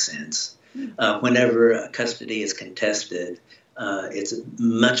nonsense. Whenever custody is contested, it's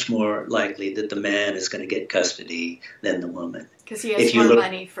much more likely that the man is going to get custody than the woman. Because he has more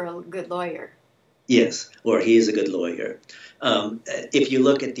money for a good lawyer. Yes, or he is a good lawyer. If you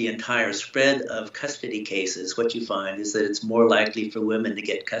look at the entire spread of custody cases, what you find is that it's more likely for women to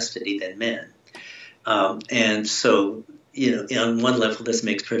get custody than men. And so, you know, on one level, this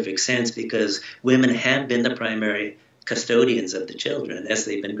makes perfect sense because women have been the primary custodians of the children as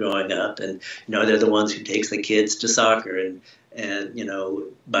they've been growing up. And, you know, they're the ones who takes the kids to soccer and you know,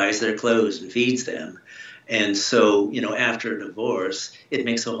 buys their clothes and feeds them. And so, you know, after a divorce, it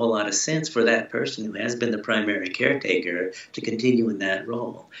makes a whole lot of sense for that person who has been the primary caretaker to continue in that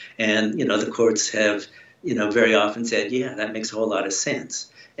role. And, you know, the courts have, you know, very often said, yeah, that makes a whole lot of sense.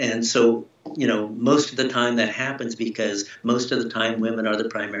 And so, you know, most of the time that happens because most of the time women are the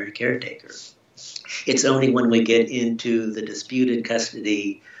primary caretaker. It's only when we get into the disputed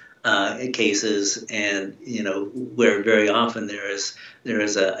custody cases and, you know, where very often there is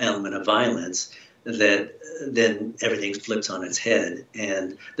an element of violence that then everything flips on its head,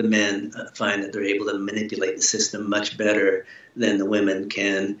 and the men find that they're able to manipulate the system much better than the women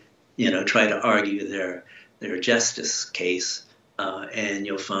can, you know, try to argue their justice case, and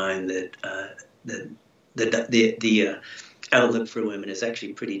you'll find that the outlook for women is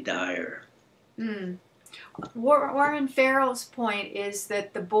actually pretty dire. Warren Farrell's point is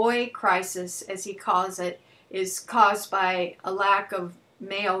that the boy crisis, as he calls it, is caused by a lack of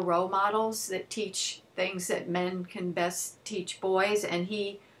male role models that teach things that men can best teach boys, and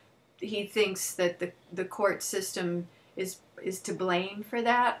he thinks that the court system is to blame for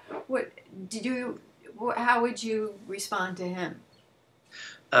that. How would you respond to him?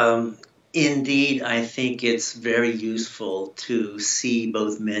 Indeed, I think it's very useful to see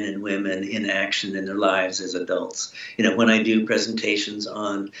both men and women in action in their lives as adults. You know, when I do presentations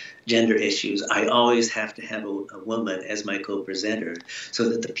on gender issues, I always have to have a woman as my co-presenter so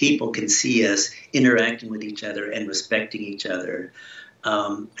that the people can see us interacting with each other and respecting each other.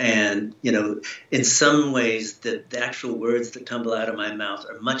 And, you know, in some ways, the actual words that tumble out of my mouth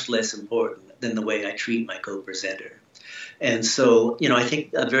are much less important than the way I treat my co-presenter. And so, you know, I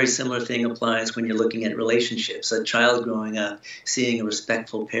think a very similar thing applies when you're looking at relationships. A child growing up, seeing a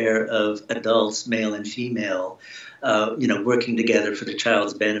respectful pair of adults, male and female, you know, working together for the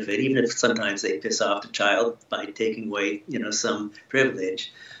child's benefit, even if sometimes they piss off the child by taking away, you know, some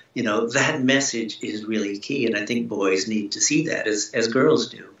privilege. You know, that message is really key, and I think boys need to see that as girls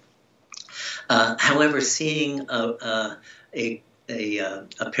do. However, seeing a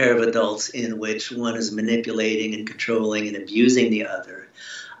pair of adults in which one is manipulating and controlling and abusing the other,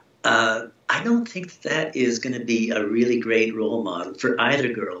 I don't think that is going to be a really great role model for either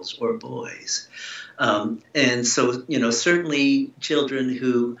girls or boys. And so, you know, certainly children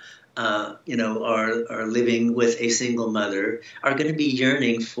who you know, are living with a single mother are going to be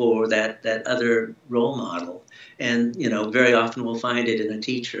yearning for that other role model. And, you know, very often we'll find it in a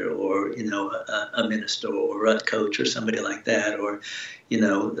teacher or, you know, a minister or a coach or somebody like that, or, you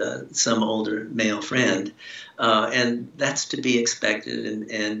know, some older male friend. And that's to be expected.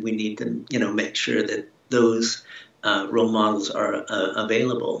 And we need to, you know, make sure that those role models are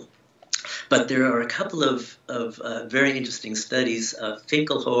available. But there are a couple of very interesting studies.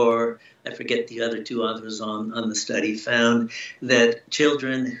 Finkelhor, I forget the other two authors on the study, found that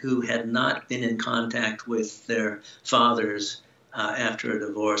children who had not been in contact with their fathers after a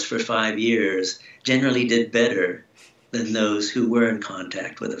divorce for 5 years generally did better than those who were in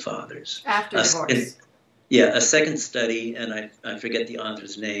contact with the fathers. After divorce. Yeah, a second study, and I forget the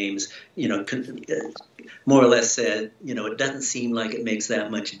authors' names, more or less said, it doesn't seem like it makes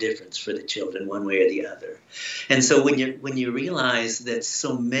that much difference for the children one way or the other. And so when you realize that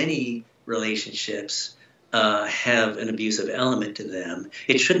so many relationships have an abusive element to them,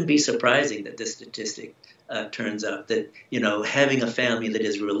 it shouldn't be surprising that this statistic turns up that, having a family that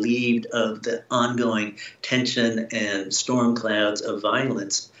is relieved of the ongoing tension and storm clouds of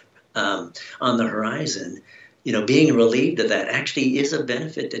violence on the horizon, being relieved of that actually is a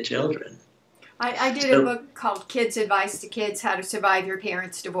benefit to children. I did a book called Kids Advice to Kids, How to Survive Your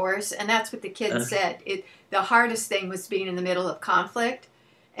Parents' Divorce, and that's what the kids said. The hardest thing was being in the middle of conflict,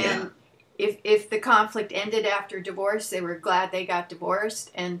 and if the conflict ended after divorce, they were glad they got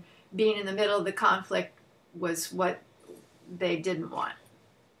divorced, and being in the middle of the conflict was what they didn't want.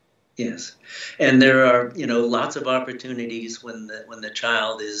 Yes, and there are lots of opportunities when the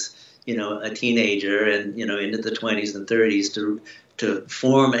child is a teenager and into the 20s and 30s to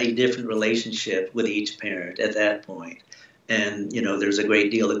form a different relationship with each parent at that point. And there's a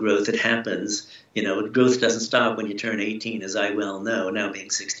great deal of growth that happens. Growth doesn't stop when you turn 18, as I well know, now being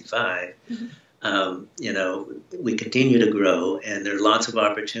 65. Mm-hmm. We continue to grow, and there are lots of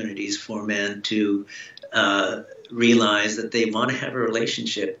opportunities for men to realize that they want to have a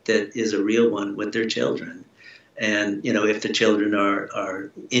relationship that is a real one with their children. And, if the children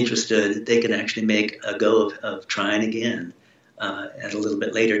are interested, they can actually make a go of trying again at a little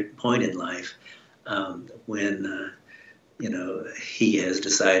bit later point in life when, he has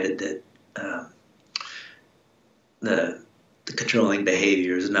decided that the controlling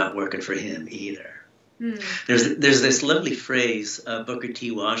behavior is not working for him either. There's this lovely phrase Booker T.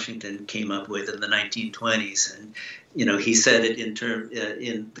 Washington came up with in the 1920s, and he said it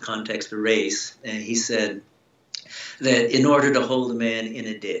in the context of race, and he said that in order to hold a man in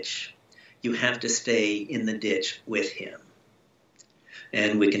a ditch, you have to stay in the ditch with him.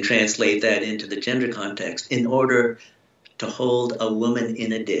 And we can translate that into the gender context. In order to hold a woman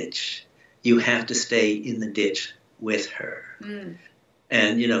in a ditch, you have to stay in the ditch with her.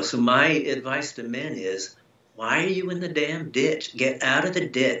 And, so my advice to men is, why are you in the damn ditch? Get out of the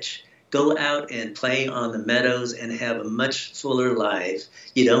ditch. Go out and play on the meadows and have a much fuller life.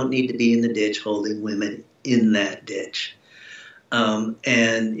 You don't need to be in the ditch holding women in that ditch. And,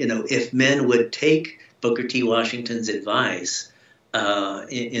 if men would take Booker T. Washington's advice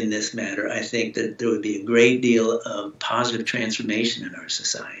in this matter, I think that there would be a great deal of positive transformation in our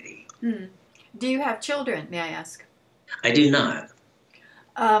society. Do you have children, may I ask? I do not.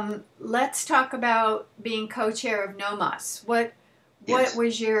 Let's talk about being co-chair of NOMAS. What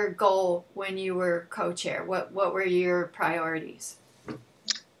was your goal when you were co-chair? What were your priorities?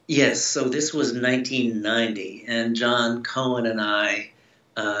 Yes, so this was 1990, and John Cohen and I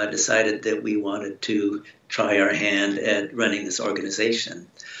decided that we wanted to try our hand at running this organization.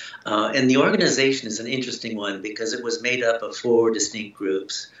 And the organization is an interesting one because it was made up of 4 distinct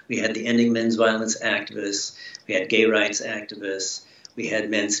groups. We had the Ending Men's Violence activists, we had gay rights activists, we had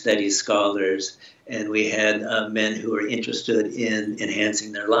men's studies scholars, and we had men who were interested in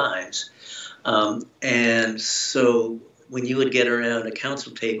enhancing their lives. And so when you would get around a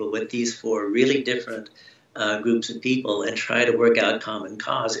council table with these 4 really different groups of people and try to work out common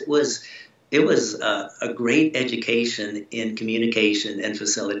cause, it was a great education in communication and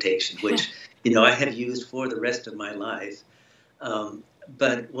facilitation, which I have used for the rest of my life.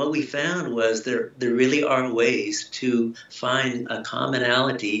 But what we found was there really are ways to find a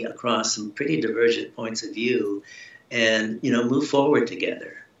commonality across some pretty divergent points of view and, move forward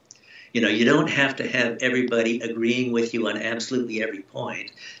together. You don't have to have everybody agreeing with you on absolutely every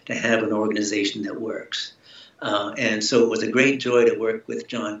point to have an organization that works. And so it was a great joy to work with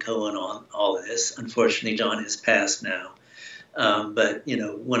John Cohen on all of this. Unfortunately, John has passed now. But,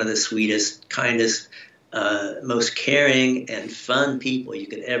 one of the sweetest, kindest, most caring and fun people you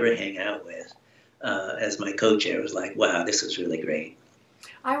could ever hang out with as my co-chair. Was like, wow, this was really great.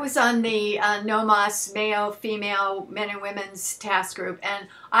 I was on the NOMAS male, female, men and women's task group, and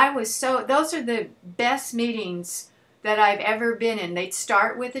those are the best meetings that I've ever been in. They'd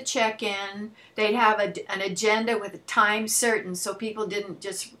start with a check-in. They'd have an agenda with a time certain so people didn't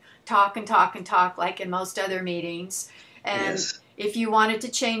just talk and talk and talk like in most other meetings. And if you wanted to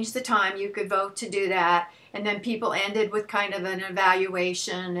change the time, you could vote to do that. And then people ended with kind of an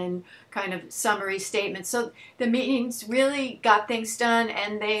evaluation and kind of summary statements. So the meetings really got things done,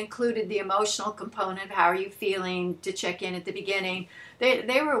 and they included the emotional component. How are you feeling, to check in at the beginning.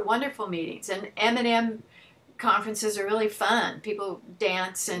 They were wonderful meetings. And M&M conferences are really fun. People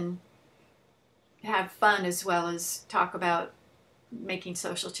dance and have fun as well as talk about making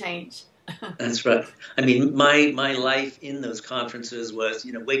social change. That's right. I mean, my life in those conferences was,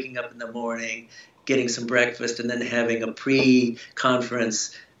 waking up in the morning, getting some breakfast, and then having a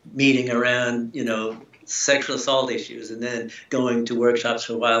pre-conference meeting around, sexual assault issues, and then going to workshops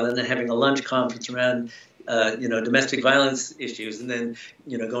for a while, and then having a lunch conference around, domestic violence issues, and then,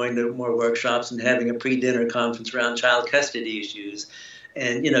 going to more workshops and having a pre-dinner conference around child custody issues.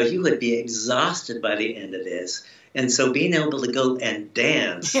 And, you would be exhausted by the end of this. And so being able to go and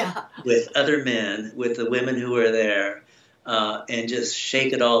dance with other men, with the women who were there, and just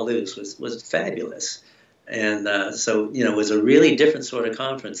shake it all loose was fabulous. And so, it was a really different sort of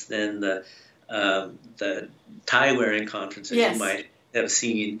conference than the tie-wearing conferences you might have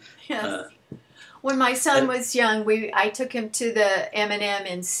seen. Yes. When my son was young, I took him to the M&M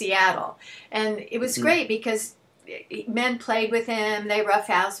in Seattle. And it was great because men played with him, they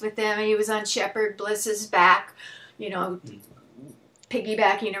roughhoused with him, and he was on Shepherd Bliss's back,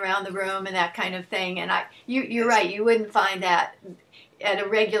 piggybacking around the room and that kind of thing. And you're right, you wouldn't find that at a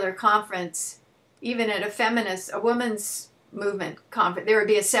regular conference, even at a women's movement conference. There would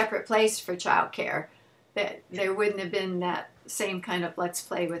be a separate place for child care. That there wouldn't have been that same kind of let's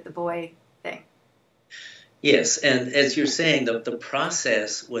play with the boy thing. Yes, and as you're saying, the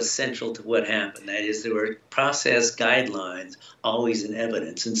process was central to what happened. That is, there were process guidelines always in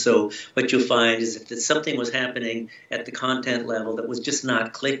evidence. And so what you'll find is if something was happening at the content level that was just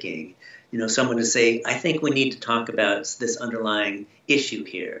not clicking, someone would say, I think we need to talk about this underlying issue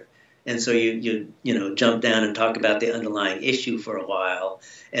here. And so you jump down and talk about the underlying issue for a while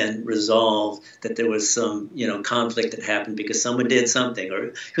and resolve that there was some, conflict that happened because someone did something,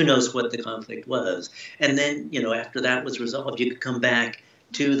 or who knows what the conflict was. And then, after that was resolved, you could come back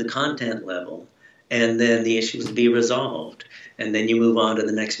to the content level, and then the issues would be resolved. And then you move on to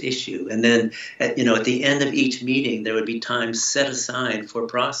the next issue. And then, at the end of each meeting, there would be time set aside for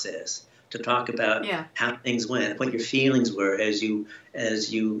process to talk about how things went, what your feelings were as you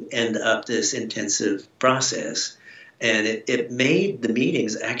end up this intensive process. And it made the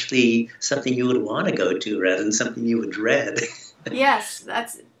meetings actually something you would want to go to rather than something you would dread. Yes,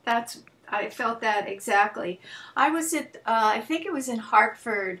 that's I felt that exactly. I was at I think it was in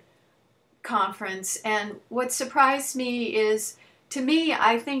Hartford conference, and what surprised me is, to me,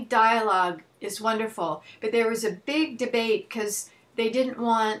 I think dialogue is wonderful, but there was a big debate because they didn't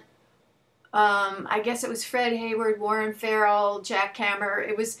want I guess it was Fred Hayward, Warren Farrell, Jack Hammer.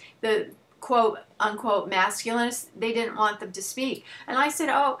 It was the quote unquote masculinists. They didn't want them to speak. And I said,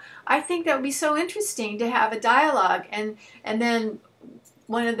 oh, I think that would be so interesting to have a dialogue. And then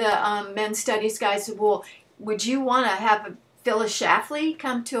one of the men's studies guys said, well, would you want to have Phyllis Schlafly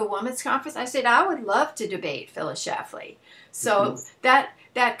come to a women's conference? I said, I would love to debate Phyllis Schlafly. So that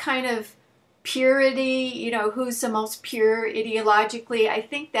kind of purity, who's the most pure ideologically. I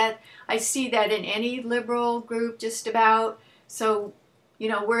think that I see that in any liberal group just about. So,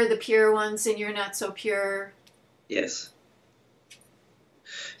 we're the pure ones and you're not so pure. Yes.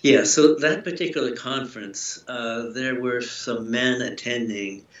 Yeah, so that particular conference, there were some men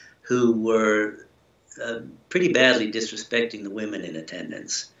attending who were pretty badly disrespecting the women in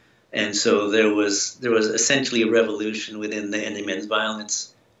attendance. And so there was essentially a revolution within the anti-men's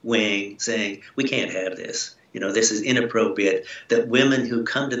violence wing saying, we can't have this. This is inappropriate, that women who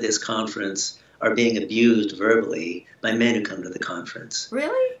come to this conference are being abused verbally by men who come to the conference.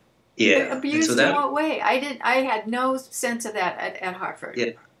 Really? Yeah. Abused in what way? I had no sense of that at Hartford.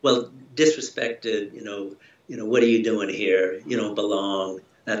 Yeah. Well, disrespected, what are you doing here? You don't belong,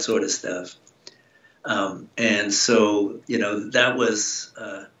 that sort of stuff. And so, that was,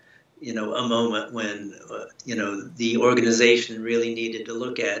 a moment when, the organization really needed to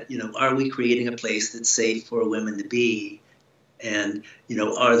look at, are we creating a place that's safe for women to be? And,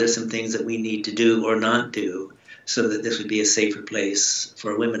 are there some things that we need to do or not do so that this would be a safer place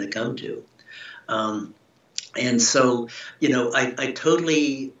for women to come to? And so, I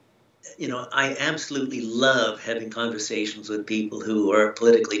totally, I absolutely love having conversations with people who are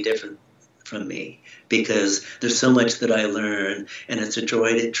politically different from me, because there's so much that I learn, and it's a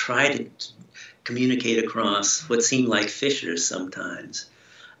joy to try to communicate across what seem like fissures sometimes.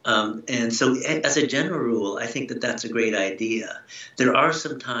 And so as a general rule, I think that that's a great idea. There are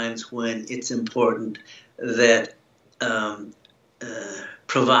some times when it's important that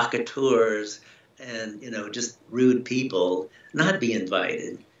provocateurs and, just rude people not be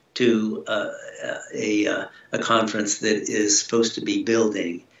invited to a conference that is supposed to be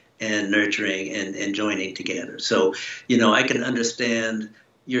building and nurturing and joining together. So, I can understand,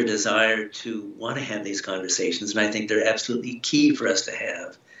 your desire to want to have these conversations, and I think they're absolutely key for us to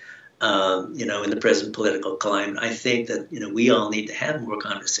have. In the present political climate, I think that we all need to have more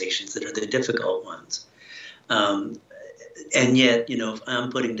conversations that are the difficult ones. And yet, if I'm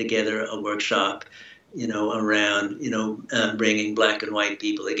putting together a workshop, around, bringing black and white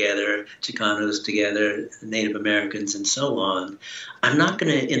people together, Chicanos together, Native Americans, and so on, I'm not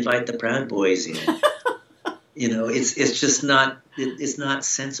going to invite the Proud Boys in. It's just not, it's not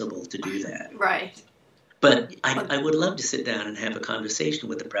sensible to do that. Right. But I would love to sit down and have a conversation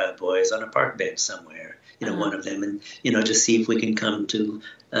with the Proud Boys on a park bench somewhere, one of them, and, just see if we can come to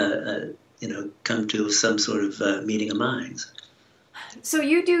some sort of meeting of minds. So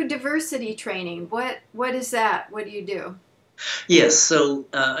you do diversity training. What is that? What do you do? Yes, so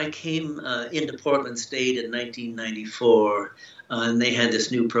I came into Portland State in 1994, and they had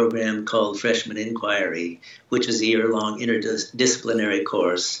this new program called Freshman Inquiry, which is a year-long interdisciplinary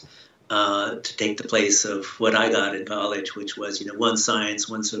course to take the place of what I got in college, which was, one science,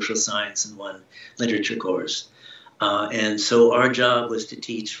 one social science, and one literature course. And so our job was to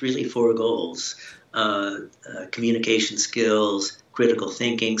teach really 4 goals: communication skills, critical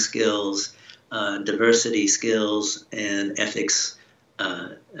thinking skills, diversity skills, and ethics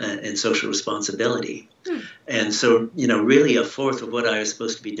and social responsibility. And so, really a fourth of what I was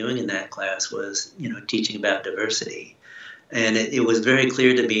supposed to be doing in that class was, teaching about diversity. And it was very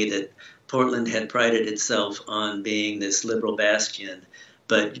clear to me that Portland had prided itself on being this liberal bastion,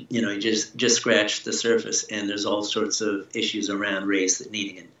 but, you just scratched the surface, and there's all sorts of issues around race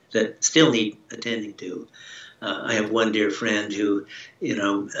that still need attending to. I have one dear friend who,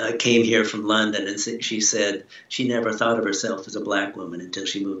 came here from London, and she said she never thought of herself as a black woman until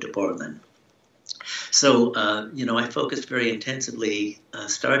she moved to Portland. So, I focused very intensively,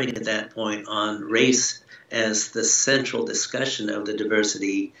 starting at that point, on race as the central discussion of the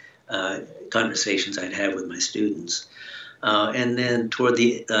diversity conversations I'd have with my students. And then toward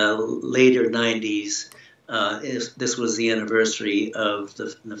the later 90s, this was the anniversary of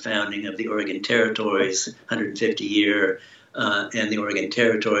the founding of the Oregon Territories, 150 year, and the Oregon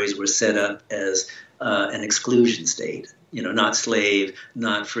Territories were set up as an exclusion state, not slave,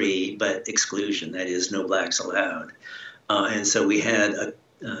 not free, but exclusion, that is, no blacks allowed. And so we had a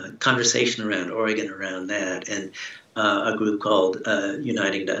conversation around Oregon around that, and a group called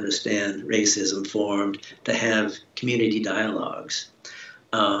Uniting to Understand Racism formed to have community dialogues.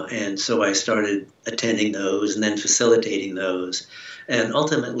 And so I started attending those and then facilitating those. And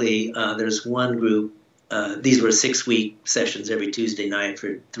ultimately, there's one group, these were 6-week sessions every Tuesday night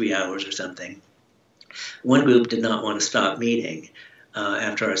for 3 hours or something. One group did not want to stop meeting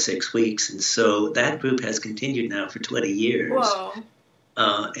after our 6 weeks. And so that group has continued now for 20 years. Whoa.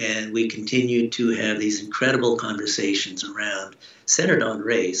 And we continue to have these incredible conversations centered on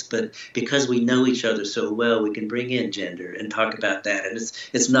race, but because we know each other so well, we can bring in gender and talk about that. And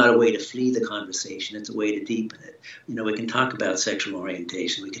it's not a way to flee the conversation, it's a way to deepen it. We can talk about sexual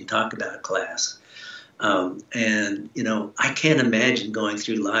orientation, we can talk about class. And I can't imagine going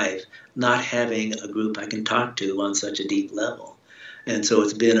through life not having a group I can talk to on such a deep level. And so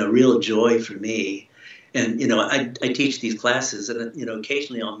it's been a real joy for me. And, I teach these classes, and,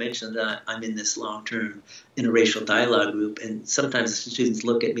 occasionally I'll mention that I'm in this long-term interracial dialogue group, and sometimes the students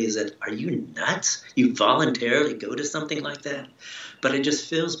look at me as if, are you nuts? You voluntarily go to something like that? But it just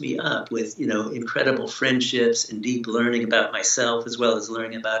fills me up with, incredible friendships and deep learning about myself as well as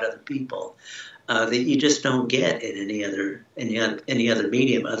learning about other people that you just don't get in any other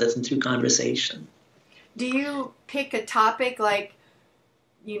medium other than through conversation. Do you pick a topic like,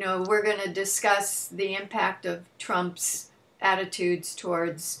 we're going to discuss the impact of Trump's attitudes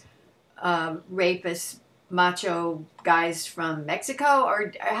towards rapist macho guys from Mexico,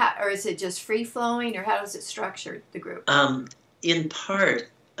 or is it just free-flowing, or how is it structured, the group? In part,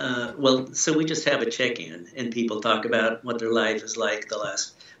 so we just have a check-in, and people talk about what their life is like the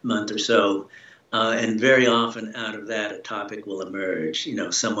last month or so. And very often out of that, a topic will emerge.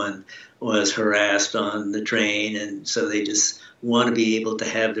 Someone was harassed on the train, and so they just want to be able to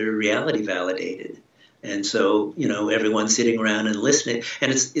have their reality validated. And so, everyone's sitting around and listening.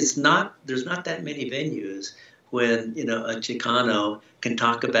 And there's not that many venues when, a Chicano can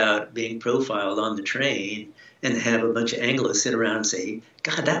talk about being profiled on the train and have a bunch of Anglos sit around and say,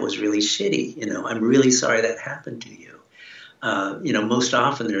 God, that was really shitty. I'm really sorry that happened to you. Most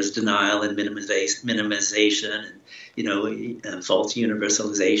often there's denial and minimization and, false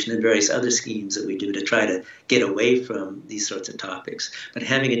universalization and various other schemes that we do to try to get away from these sorts of topics. But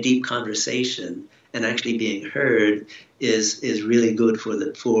having a deep conversation and actually being heard is really good for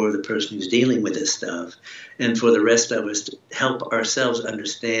the person who's dealing with this stuff, and for the rest of us to help ourselves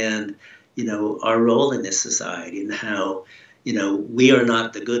understand, our role in this society, and how, we are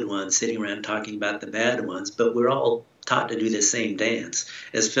not the good ones sitting around talking about the bad ones, but we're all taught to do the same dance.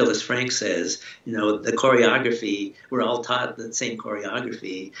 As Phyllis Frank says, the choreography, we're all taught the same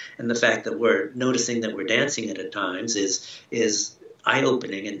choreography, and the fact that we're noticing that we're dancing it at times is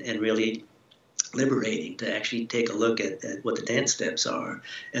eye-opening and really liberating, to actually take a look at what the dance steps are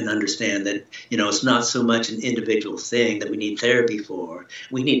and understand that, it's not so much an individual thing that we need therapy for.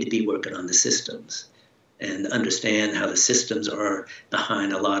 We need to be working on the systems and understand how the systems are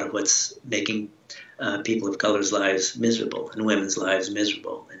behind a lot of what's making people of color's lives miserable and women's lives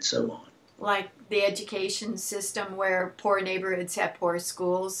miserable, and so on. Like the education system, where poor neighborhoods have poor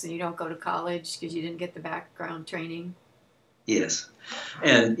schools and you don't go to college because you didn't get the background training. Yes.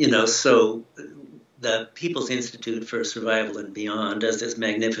 And, so the People's Institute for Survival and Beyond does this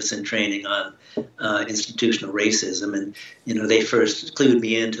magnificent training on institutional racism. And, they first clued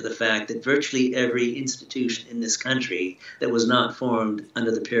me into the fact that virtually every institution in this country that was not formed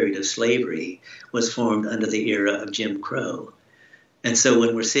under the period of slavery was formed under the era of Jim Crow. And so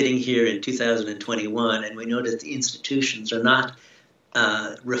when we're sitting here in 2021 and we know that the institutions are not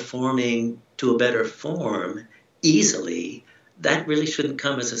reforming to a better form easily, that really shouldn't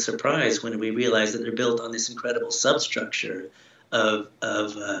come as a surprise when we realize that they're built on this incredible substructure of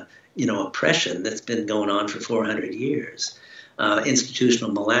oppression that's been going on for 400 years.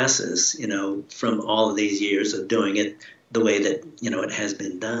 Institutional molasses, from all of these years of doing it the way that, it has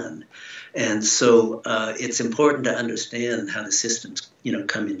been done. And so it's important to understand how the systems,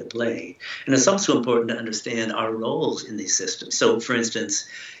 come into play. And it's also important to understand our roles in these systems. So, for instance,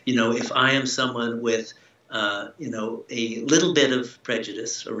 if I am someone with a little bit of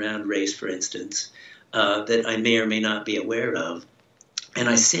prejudice around race, for instance, that I may or may not be aware of, and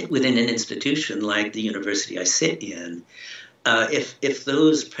I sit within an institution like the university I sit in, if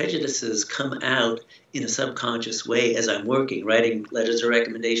those prejudices come out in a subconscious way as I'm working, writing letters of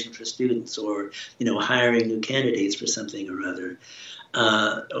recommendation for students, or hiring new candidates for something or other,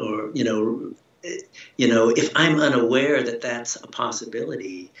 or if I'm unaware that that's a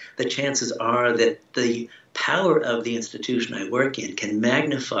possibility, the chances are that the power of the institution I work in can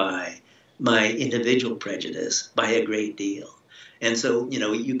magnify my individual prejudice by a great deal. And so,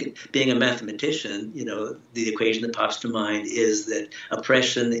 you can, being a mathematician, the equation that pops to mind is that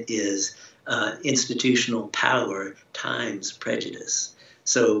oppression is institutional power times prejudice.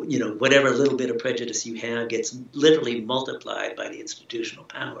 So, whatever little bit of prejudice you have gets literally multiplied by the institutional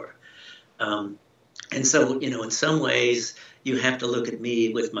power. And so, in some ways, you have to look at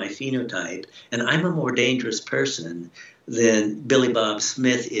me with my phenotype, and I'm a more dangerous person than Billy Bob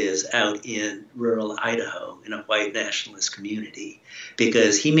Smith is out in rural Idaho in a white nationalist community,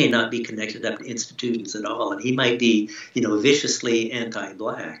 because he may not be connected up to institutions at all, and he might be, viciously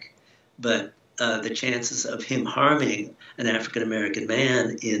anti-black, but the chances of him harming an African-American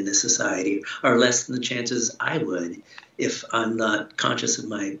man in this society are less than the chances I would if I'm not conscious of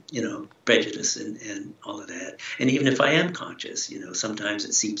my, prejudice and all of that. And even if I am conscious, sometimes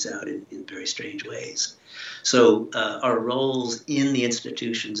it seeps out in very strange ways. So our roles in the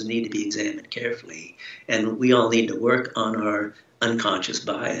institutions need to be examined carefully, and we all need to work on our unconscious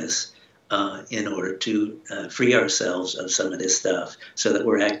bias in order to free ourselves of some of this stuff so that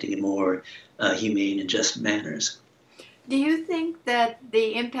we're acting in more humane and just manners. Do you think that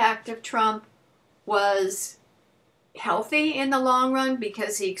the impact of Trump was healthy in the long run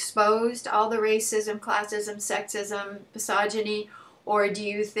because he exposed all the racism, classism, sexism, misogyny, or do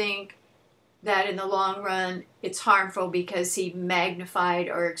you think that in the long run it's harmful because he magnified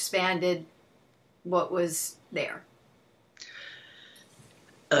or expanded what was there?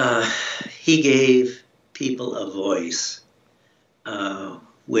 He gave people a voice,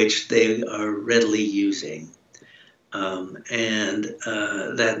 which they are readily using. And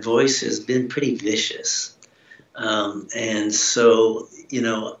that voice has been pretty vicious. And so,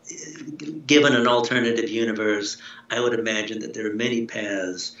 given an alternative universe, I would imagine that there are many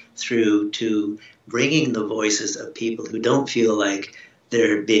paths through to bringing the voices of people who don't feel like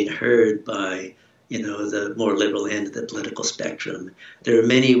they're being heard by, the more liberal end of the political spectrum. There are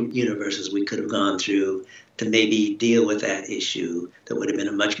many universes we could have gone through to maybe deal with that issue that would have been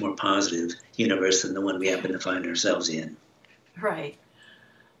a much more positive universe than the one we happen to find ourselves in. Right.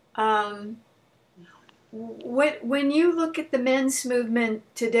 When you look at the men's movement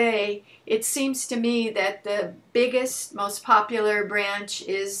today, it seems to me that the biggest, most popular branch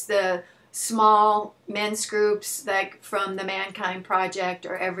is the small men's groups, like from the Mankind Project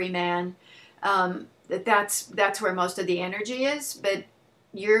or Every Man. that's where most of the energy is. But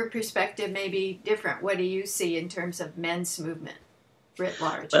your perspective may be different. What do you see in terms of men's movement writ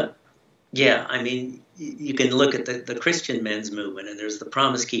large? But yeah, I mean, you can look at the Christian men's movement, and there's the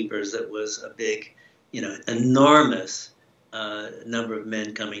Promise Keepers that was a big, enormous number of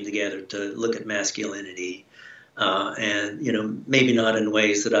men coming together to look at masculinity. And, maybe not in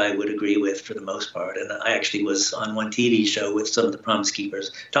ways that I would agree with for the most part. And I actually was on one TV show with some of the Promise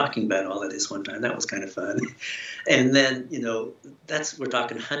Keepers talking about all of this one time. That was kind of fun. And then, we're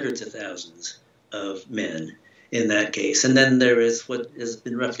talking hundreds of thousands of men in that case. And then there is what has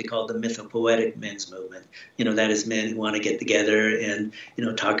been roughly called the mythopoetic men's movement. That is men who want to get together and,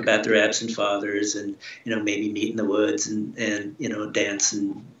 talk about their absent fathers and, maybe meet in the woods and dance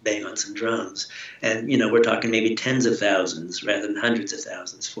and bang on some drums. And, we're talking maybe tens of thousands rather than hundreds of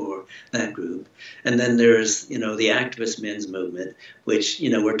thousands for that group. And then there's, the activist men's movement, which,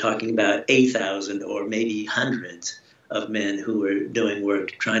 we're talking about 8,000 or maybe hundreds of men who were doing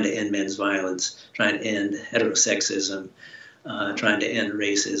work trying to end men's violence, trying to end heterosexism, trying to end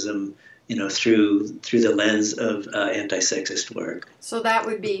racism, through the lens of anti-sexist work. So that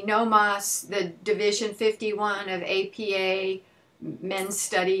would be NOMAS, the Division 51 of APA men's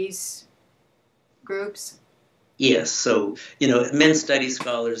studies groups. Yes, so men's studies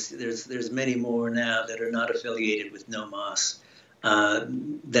scholars. There's many more now that are not affiliated with NOMAS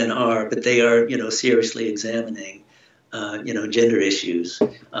than are, but they are seriously examining gender issues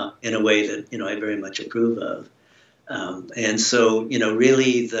in a way that I very much approve of. And so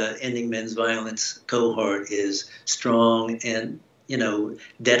really the Ending Men's Violence cohort is strong and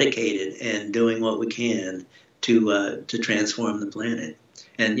dedicated and doing what we can to transform the planet.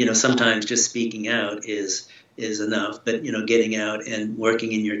 And sometimes just speaking out is enough, but getting out and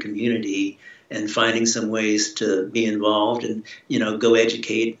working in your community and finding some ways to be involved and go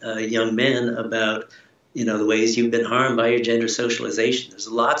educate young men about the ways you've been harmed by your gender socialization. There's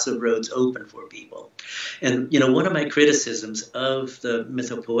lots of roads open for people. And, one of my criticisms of the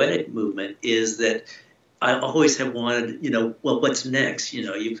mythopoetic movement is that I always have wanted, well, what's next?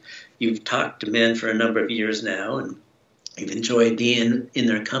 You've talked to men for a number of years now, and you've enjoyed being in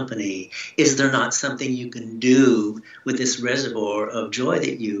their company. Is there not something you can do with this reservoir of joy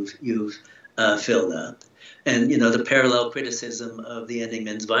that you've filled up? And, the parallel criticism of the Ending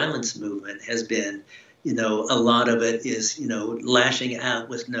Men's Violence movement has been, a lot of it is, lashing out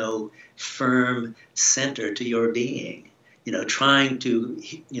with no firm center to your being, trying to,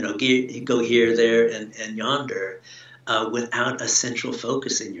 go here, there, and yonder without a central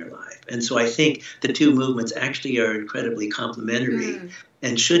focus in your life. And so I think the two movements actually are incredibly complementary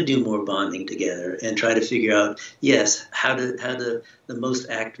and should do more bonding together and try to figure out, yes, how do the most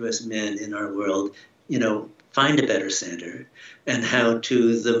activist men in our world, find a better center, and how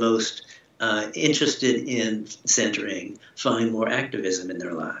to the most interested in centering find more activism in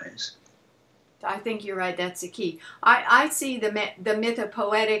their lives. I think you're right. That's the key. I see the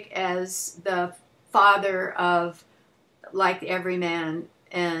mythopoetic as the father of like the Everyman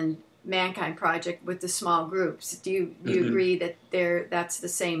and Mankind Project with the small groups. Do you agree that that's the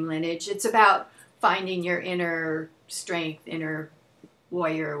same lineage? It's about finding your inner strength, inner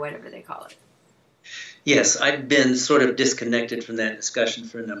warrior, or whatever they call it. Yes, I've been sort of disconnected from that discussion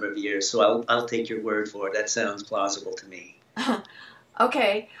for a number of years, so I'll take your word for it. That sounds plausible to me.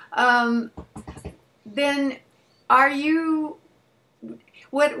 Okay. Then are you,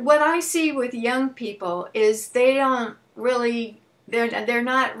 what I see with young people is they don't really, they're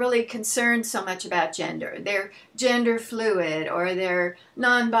not really concerned so much about gender. They're gender fluid, or they're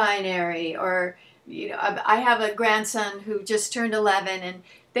non-binary, or I have a grandson who just turned 11, and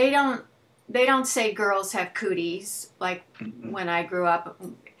they don't say girls have cooties like when I grew up.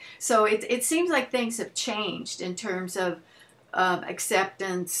 So it seems like things have changed in terms of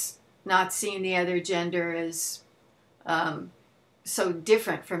acceptance, not seeing the other gender as so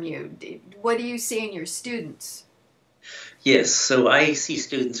different from you. What do you see in your students? Yes, so I see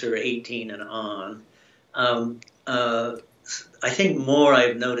students who are 18 and on. I think more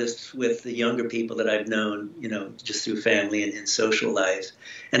I've noticed with the younger people that I've known, just through family and social life.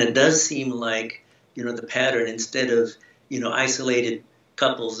 And it does seem like, the pattern, instead of, isolated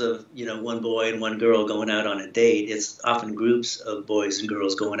couples of, one boy and one girl going out on a date, it's often groups of boys and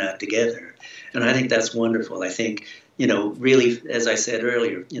girls going out together. And I think that's wonderful. I think, really, as I said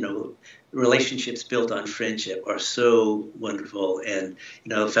earlier, relationships built on friendship are so wonderful and,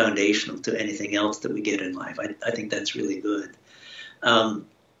 foundational to anything else that we get in life. I think that's really good.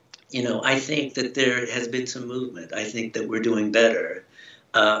 I think that there has been some movement. I think that we're doing better.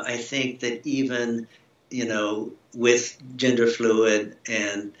 I think that even, with gender fluid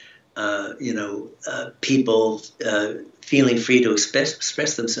and people feeling free to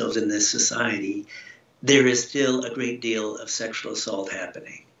express themselves in this society, there is still a great deal of sexual assault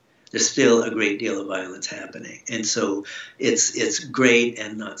happening. There's still a great deal of violence happening. And so it's great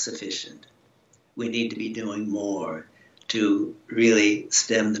and not sufficient. We need to be doing more to really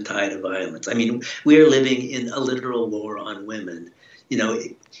stem the tide of violence. I mean, we are living in a literal war on women.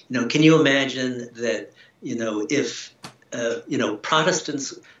 Can you imagine that, if,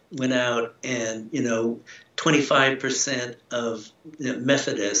 Protestants went out and, 25% of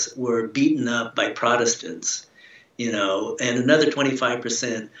Methodists were beaten up by Protestants, and another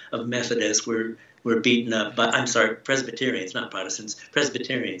 25% of Methodists were beaten up by, I'm sorry, Presbyterians, not Protestants,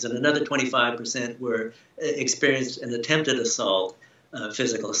 Presbyterians, and another 25% were experienced an attempted assault,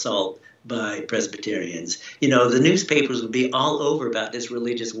 physical assault by Presbyterians. The newspapers would be all over about this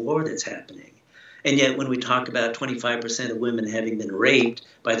religious war that's happening. And yet when we talk about 25% of women having been raped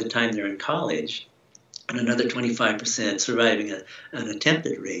by the time they're in college, and another 25% surviving an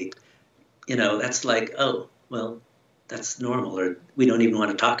attempted rape, that's like, oh, well, that's normal, or we don't even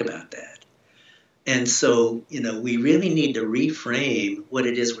want to talk about that. And so, we really need to reframe what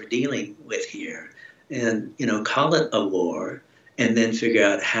it is we're dealing with here and, call it a war and then figure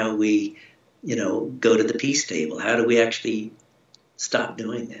out how we, go to the peace table. How do we actually stop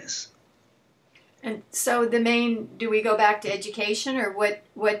doing this? And so do we go back to education, or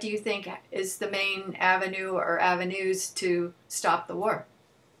what do you think is the main avenue or avenues to stop the war?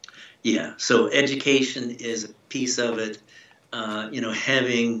 Yeah, so education is a piece of it.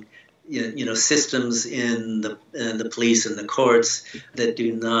 Having systems in the police and the courts that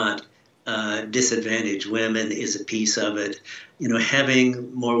do not disadvantage women is a piece of it.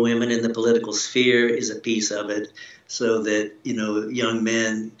 Having more women in the political sphere is a piece of it, so that young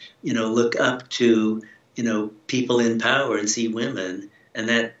men look up to people in power and see women, and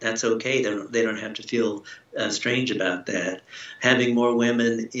that's okay. They don't have to feel strange about that. Having more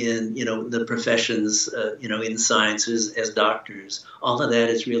women in the professions, in sciences as doctors, all of that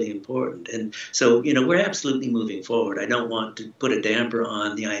is really important. And so we're absolutely moving forward. I don't want to put a damper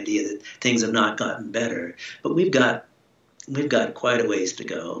on the idea that things have not gotten better, but we've got quite a ways to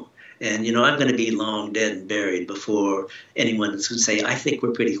go. And, I'm going to be long dead and buried before anyone would say, I think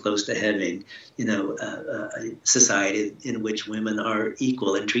we're pretty close to having, a society in which women are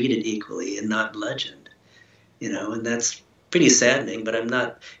equal and treated equally and not bludgeoned, and that's pretty saddening, but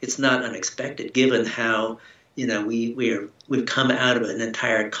it's not unexpected given how, we've come out of an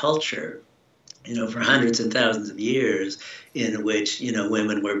entire culture, for hundreds and thousands of years in which,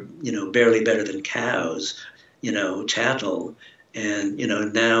 women were, barely better than cows, chattel. And,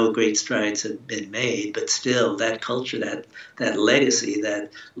 now great strides have been made, but still that culture, that legacy,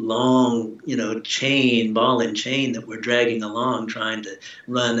 that long, ball and chain that we're dragging along, trying to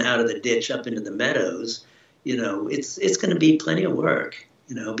run out of the ditch up into the meadows, it's going to be plenty of work,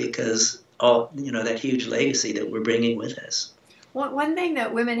 because all, that huge legacy that we're bringing with us. One thing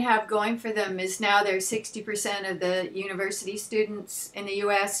that women have going for them is now they're 60% of the university students in the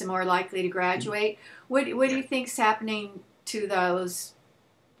U.S. and more likely to graduate. What do you think's happening to those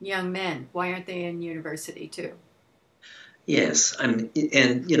young men? Why aren't they in university too? Yes, and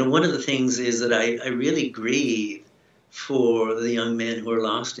one of the things is that I really grieve for the young men who are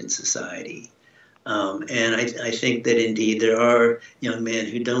lost in society. And I think that indeed there are young men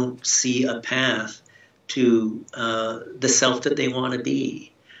who don't see a path to the self that they want to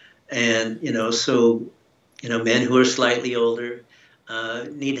be. And, so, men who are slightly older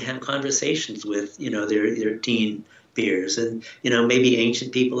need to have conversations with, their teen peers. And, maybe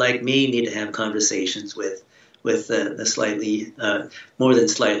ancient people like me need to have conversations with the slightly, more than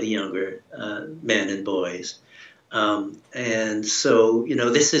slightly younger men and boys. And so,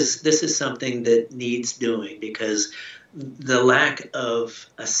 this is something that needs doing, because the lack of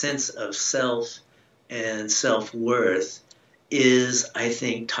a sense of self and self-worth is, I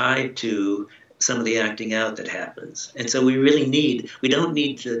think, tied to some of the acting out that happens. And so we don't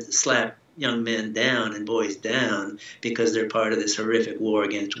need to slap young men down and boys down because they're part of this horrific war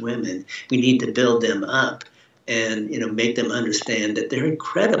against women. We need to build them up and, make them understand that they're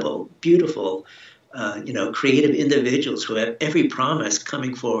incredible, beautiful, creative individuals who have every promise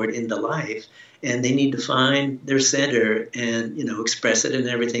coming forward into life, and they need to find their center and, express it in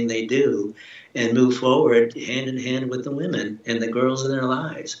everything they do and move forward hand in hand with the women and the girls in their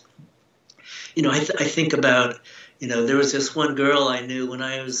lives. I think about, there was this one girl I knew when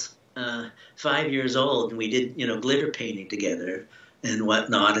I was 5 years old, and we did, glitter painting together. and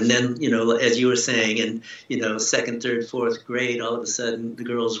whatnot. And then, as you were saying, in, second, third, fourth grade, all of a sudden the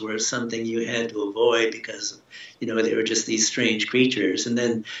girls were something you had to avoid because, they were just these strange creatures. And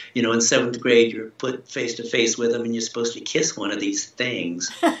then, in seventh grade, you're put face to face with them and you're supposed to kiss one of these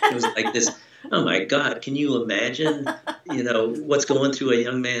things. It was like this, oh my God, can you imagine, what's going through a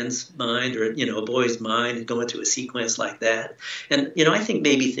young man's mind or, a boy's mind and going through a sequence like that? And, I think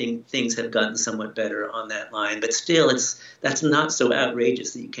maybe things have gotten somewhat better on that line, but still that's not so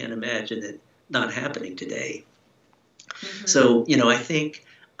outrageous that you can't imagine it not happening today. Mm-hmm. So, I think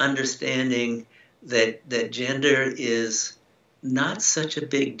understanding that gender is not such a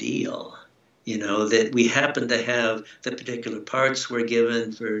big deal. That we happen to have the particular parts we're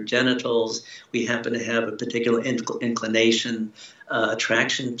given for genitals. We happen to have a particular inclination,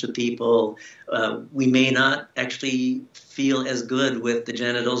 attraction to people. We may not actually feel as good with the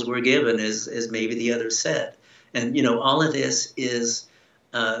genitals we're given as maybe the other set. And, all of this is,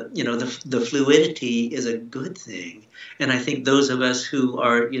 the fluidity is a good thing. And I think those of us who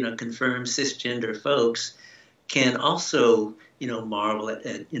are, confirmed cisgender folks can also marvel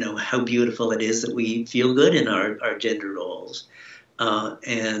at how beautiful it is that we feel good in our gender roles.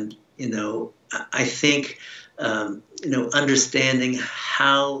 And, I think, understanding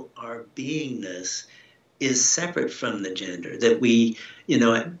how our beingness is separate from the gender, that we,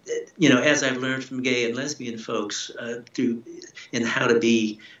 as I've learned from gay and lesbian folks in how to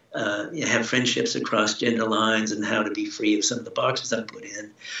be, have friendships across gender lines and how to be free of some of the boxes I put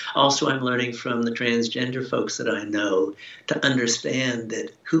in. Also, I'm learning from the transgender folks that I know to understand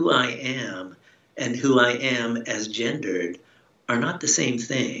that who I am and who I am as gendered are not the same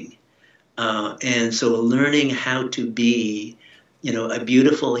thing. And so learning how to be, a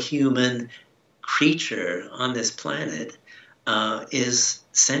beautiful human creature on this planet is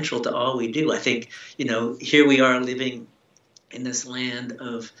central to all we do. I think, here we are living in this land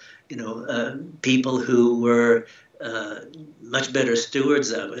of, people who were much better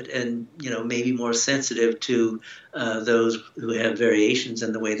stewards of it and, maybe more sensitive to those who have variations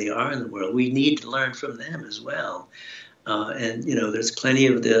in the way they are in the world. We need to learn from them as well. And, there's plenty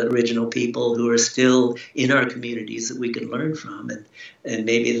of the original people who are still in our communities that we can learn from. And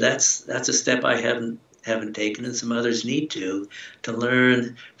maybe that's a step I haven't taken, and some others need to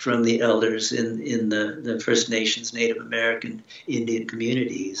learn from the elders in the First Nations, Native American, Indian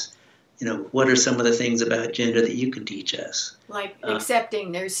communities. What are some of the things about gender that you can teach us? Like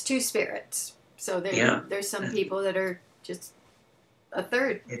accepting there's two spirits. So there's some people that are just a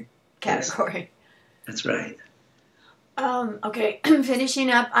third category. That's right. Okay, finishing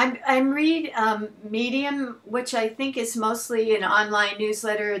up. I'm read Medium, which I think is mostly an online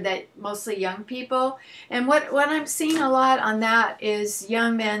newsletter that mostly young people. And what I'm seeing a lot on that is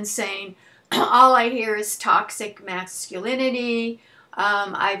young men saying, all I hear is toxic masculinity.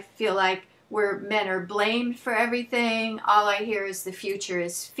 I feel like men are blamed for everything. All I hear is the future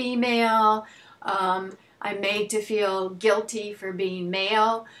is female. I'm made to feel guilty for being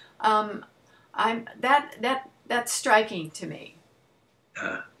male. That's striking to me.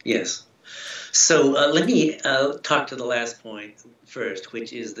 Yes. So let me talk to the last point first,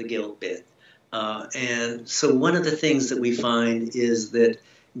 which is the guilt bit. And so one of the things that we find is that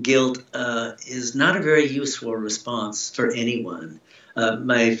guilt is not a very useful response for anyone.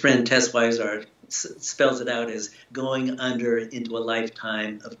 My friend Tess Weisart spells it out as going under into a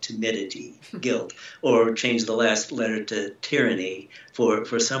lifetime of timidity, guilt, or change the last letter to tyranny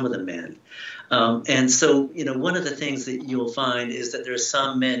for some of the men. And so, one of the things that you'll find is that there are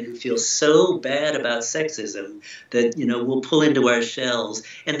some men who feel so bad about sexism that, we'll pull into our shells.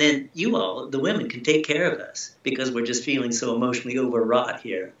 And then you all, the women, can take care of us because we're just feeling so emotionally overwrought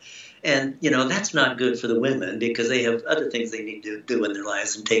here. And, that's not good for the women because they have other things they need to do in their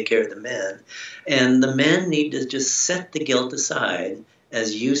lives and take care of the men. And the men need to just set the guilt aside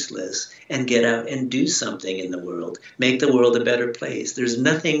as useless and get out and do something in the world, make the world a better place. There's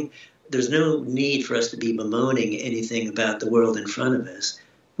no need for us to be bemoaning anything about the world in front of us.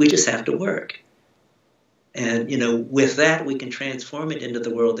 We just have to work. And, with that, we can transform it into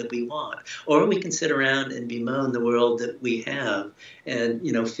the world that we want. Or we can sit around and bemoan the world that we have and,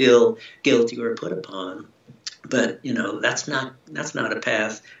 feel guilty or put upon. But, that's not a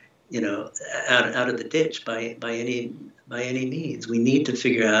path, out of the ditch by any means. We need to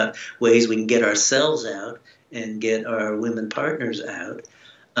figure out ways we can get ourselves out and get our women partners out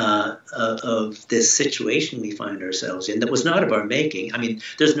of this situation we find ourselves in that was not of our making. I mean,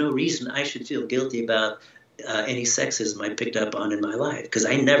 there's no reason I should feel guilty about any sexism I picked up on in my life because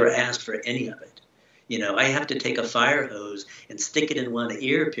I never asked for any of it. You know, I have to take a fire hose and stick it in one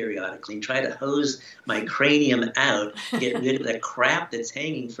ear periodically and try to hose my cranium out, get rid of the crap that's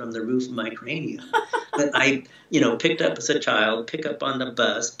hanging from the roof of my cranium. But I, picked up as a child, pick up on the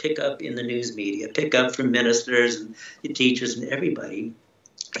bus, pick up in the news media, pick up from ministers and teachers and everybody.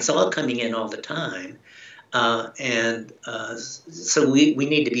 It's all coming in all the time. So we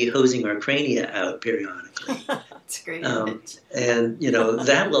need to be hosing our crania out periodically. That's great. And,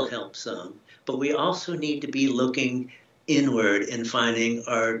 that will help some. But we also need to be looking inward and finding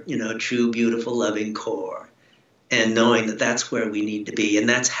our, true, beautiful, loving core and knowing that that's where we need to be. And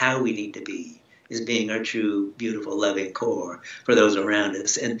that's how we need to be, is being our true, beautiful, loving core for those around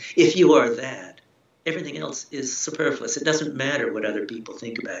us. And if you are that, everything else is superfluous. It doesn't matter what other people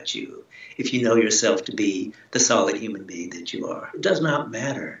think about you if you know yourself to be the solid human being that you are. It does not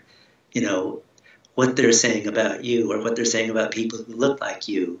matter, what they're saying about you or what they're saying about people who look like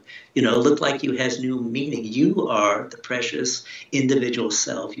you. Look like you has new meaning. You are the precious individual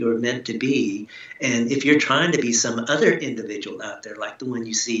self you're meant to be. And if you're trying to be some other individual out there, like the one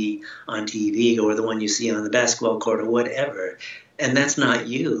you see on TV or the one you see on the basketball court or whatever, and that's not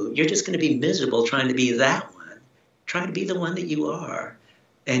you, you're just going to be miserable trying to be that one. Try to be the one that you are,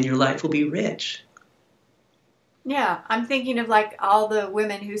 and your life will be rich. Yeah, I'm thinking of like all the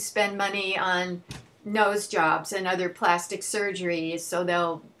women who spend money on nose jobs and other plastic surgeries so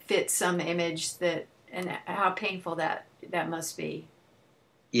they'll fit some image that, and how painful that must be.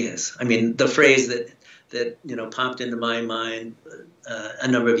 Yes, I mean, the phrase that popped into my mind a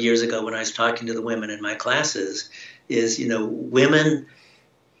number of years ago when I was talking to the women in my classes is, women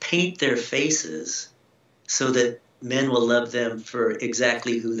paint their faces so that men will love them for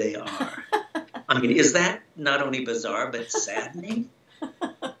exactly who they are. I mean, is that not only bizarre, but saddening?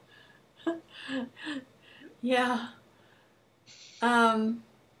 Yeah. There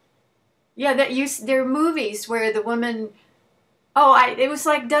are movies where the woman, it was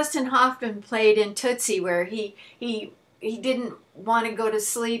like Dustin Hoffman played in Tootsie, where he didn't want to go to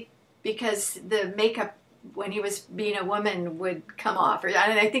sleep because the makeup when he was being a woman would come off.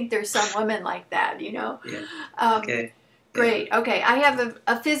 I think there's some women like that, Yeah. Okay. Great. Okay. I have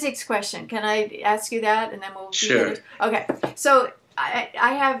a physics question. Can I ask you that? And then we'll Sure. Okay. So I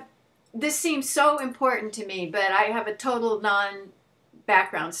have, this seems so important to me, but I have a total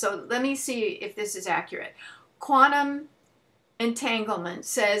non-background. So let me see if this is accurate. Quantum entanglement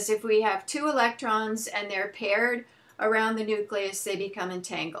says if we have two electrons and they're paired around the nucleus, they become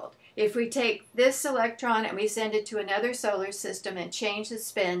entangled. If we take this electron and we send it to another solar system and change the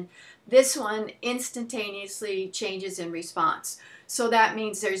spin, this one instantaneously changes in response. So that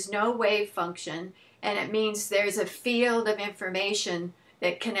means there's no wave function, and it means there's a field of information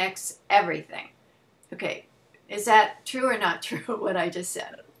that connects everything. Okay, is that true or not true, what I just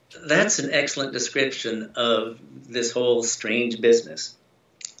said? That's an excellent description of this whole strange business.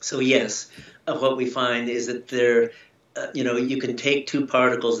 So yes, what we find is that there, you can take two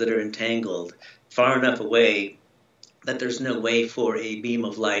particles that are entangled far enough away that there's no way for a beam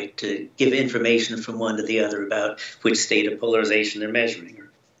of light to give information from one to the other about which state of polarization they're measuring,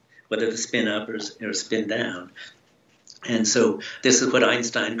 or whether to spin up or spin down. And so this is what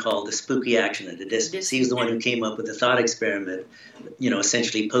Einstein called the spooky action at a distance. He's the one who came up with the thought experiment,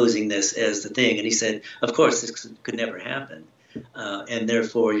 essentially posing this as the thing. And he said, of course, this could never happen. And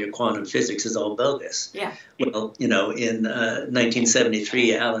therefore, your quantum physics is all bogus. Yeah. Well, in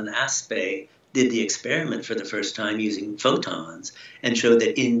 1973, Alan Aspect did the experiment for the first time using photons and showed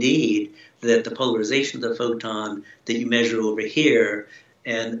that indeed that the polarization of the photon that you measure over here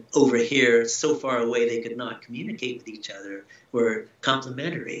and over here, so far away they could not communicate with each other, were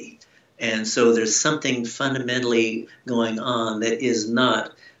complementary. And so there's something fundamentally going on that is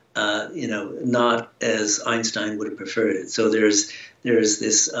not, not as Einstein would have preferred it. So there's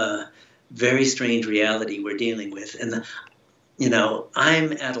this very strange reality we're dealing with. And,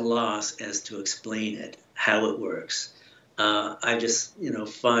 I'm at a loss as to explain it, how it works. I just,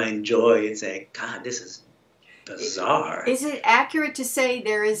 find joy in saying, God, this is bizarre. Is it accurate to say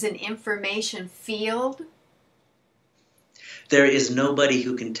there is an information field? There is nobody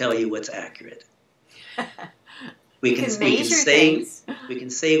who can tell you what's accurate. We can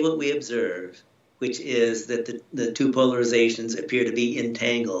say what we observe, which is that the two polarizations appear to be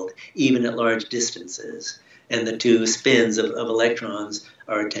entangled even at large distances, and the two spins of electrons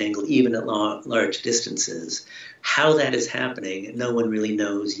are entangled even at large distances. How that is happening, no one really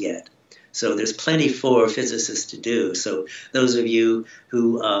knows yet. So there's plenty for physicists to do. So those of you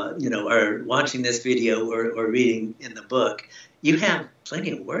who are watching this video or reading in the book, you have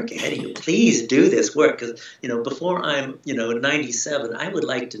plenty of work ahead of you. Please do this work, because before I'm 97, I would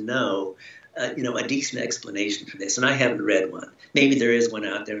like to know a decent explanation for this, and I haven't read one. Maybe there is one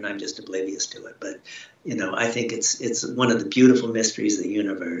out there, and I'm just oblivious to it. But I think it's one of the beautiful mysteries of the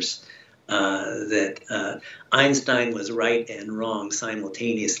universe that Einstein was right and wrong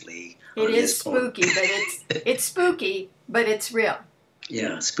simultaneously. It is spooky, but it's spooky, but it's real.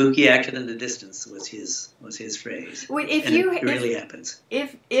 Yeah, spooky action in the distance was his phrase. It really happens.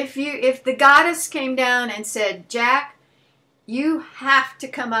 If the goddess came down and said, Jack, you have to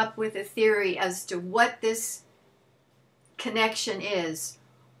come up with a theory as to what this connection is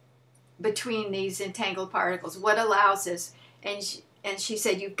between these entangled particles, what allows this, and she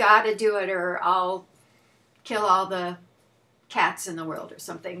said, you've got to do it or I'll kill all the cats in the world or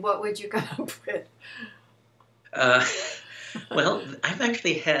something, what would you come up with? Well, I've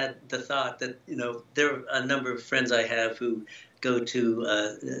actually had the thought that, there are a number of friends I have who go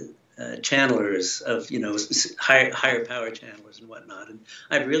to channelers of, higher power channelers and whatnot. And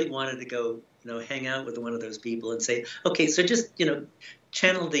I really wanted to go, hang out with one of those people and say, okay, so just,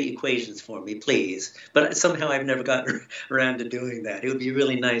 channel the equations for me, please. But somehow I've never gotten around to doing that. It would be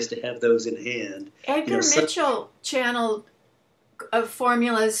really nice to have those in hand. Edgar Mitchell channeled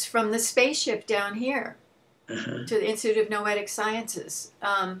formulas from the spaceship down here. To the Institute of Noetic Sciences.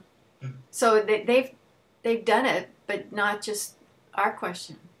 So they've done it, but not just our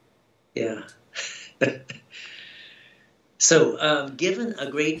question. Yeah. So given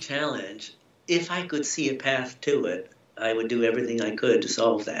a great challenge, if I could see a path to it, I would do everything I could to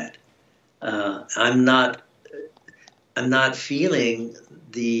solve that. I'm not feeling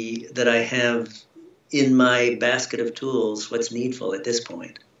that I have in my basket of tools what's needful at this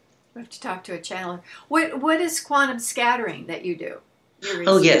point. We have to talk to a channeler. What is quantum scattering that you do?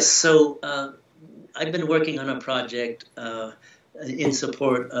 Oh, yes. So I've been working on a project in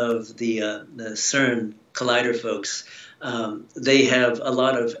support of the CERN collider folks. They have a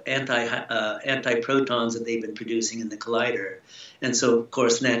lot of anti-protons that they've been producing in the collider. And so, of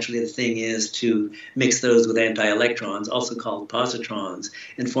course, naturally the thing is to mix those with anti-electrons, also called positrons,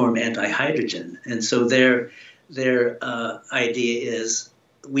 and form anti-hydrogen. And so their idea is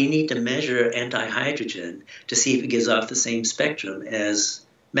we need to measure anti-hydrogen to see if it gives off the same spectrum as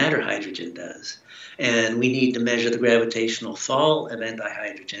matter hydrogen does. And we need to measure the gravitational fall of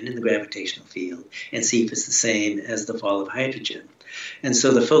anti-hydrogen in the gravitational field and see if it's the same as the fall of hydrogen. And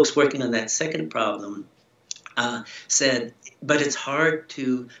so the folks working on that second problem said, but it's hard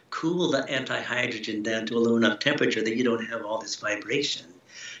to cool the anti-hydrogen down to a low enough temperature that you don't have all this vibration.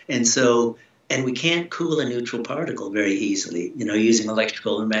 And we can't cool a neutral particle very easily. Using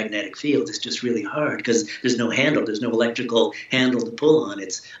electrical and magnetic fields is just really hard because there's no handle. There's no electrical handle to pull on.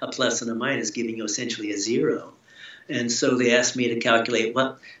 It's a plus and a minus, giving you essentially a zero. And so they asked me to calculate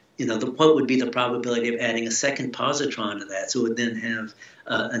what would be the probability of adding a second positron to that, so it would then have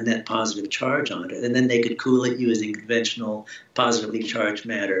a net positive charge on it. And then they could cool it using conventional positively charged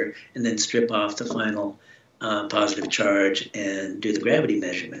matter and then strip off the final positive charge and do the gravity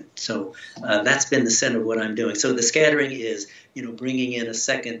measurement. So that's been the center of what I'm doing. So the scattering is, bringing in a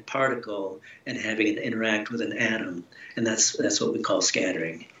second particle and having it interact with an atom, and that's what we call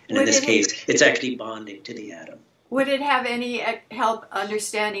scattering. And in this case, it's actually bonding to the atom. Would it have any help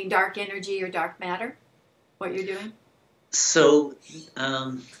understanding dark energy or dark matter, what you're doing? So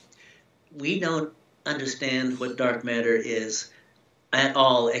we don't understand what dark matter is at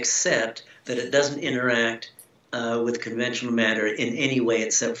all, except that it doesn't interact with conventional matter in any way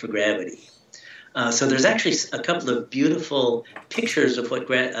except for gravity. So there's actually a couple of beautiful pictures of what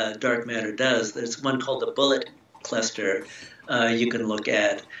dark matter does. There's one called the bullet cluster you can look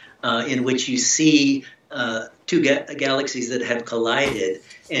at, in which you see two galaxies that have collided,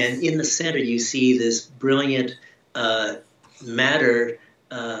 and in the center you see this brilliant matter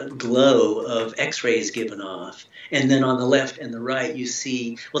glow of X-rays given off. And then on the left and the right, you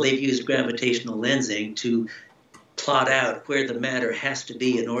see, they've used gravitational lensing to plot out where the matter has to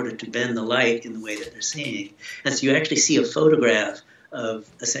be in order to bend the light in the way that they're seeing. And so you actually see a photograph of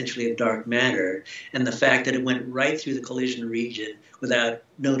essentially a dark matter, and the fact that it went right through the collision region without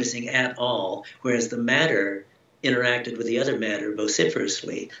noticing at all, whereas the matter interacted with the other matter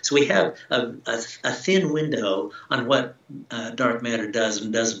vociferously. So we have a thin window on what dark matter does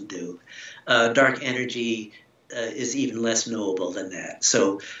and doesn't do. Dark energy is even less knowable than that.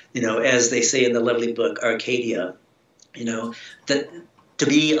 So, as they say in the lovely book Arcadia, that to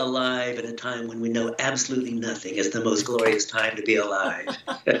be alive at a time when we know absolutely nothing is the most glorious time to be alive.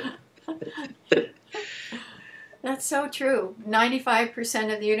 That's so true.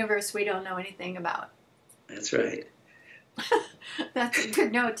 95% of the universe we don't know anything about. That's right. That's a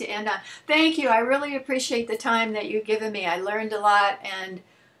good note to end on. Thank you. I really appreciate the time that you've given me. I learned a lot, and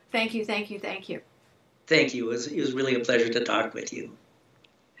Thank you, thank you, thank you. Thank you. It was really a pleasure to talk with you.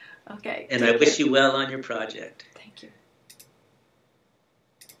 Okay. And I wish you well on your project. Thank you.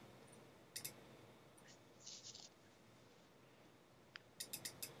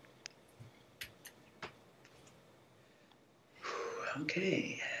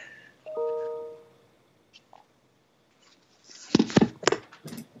 Okay.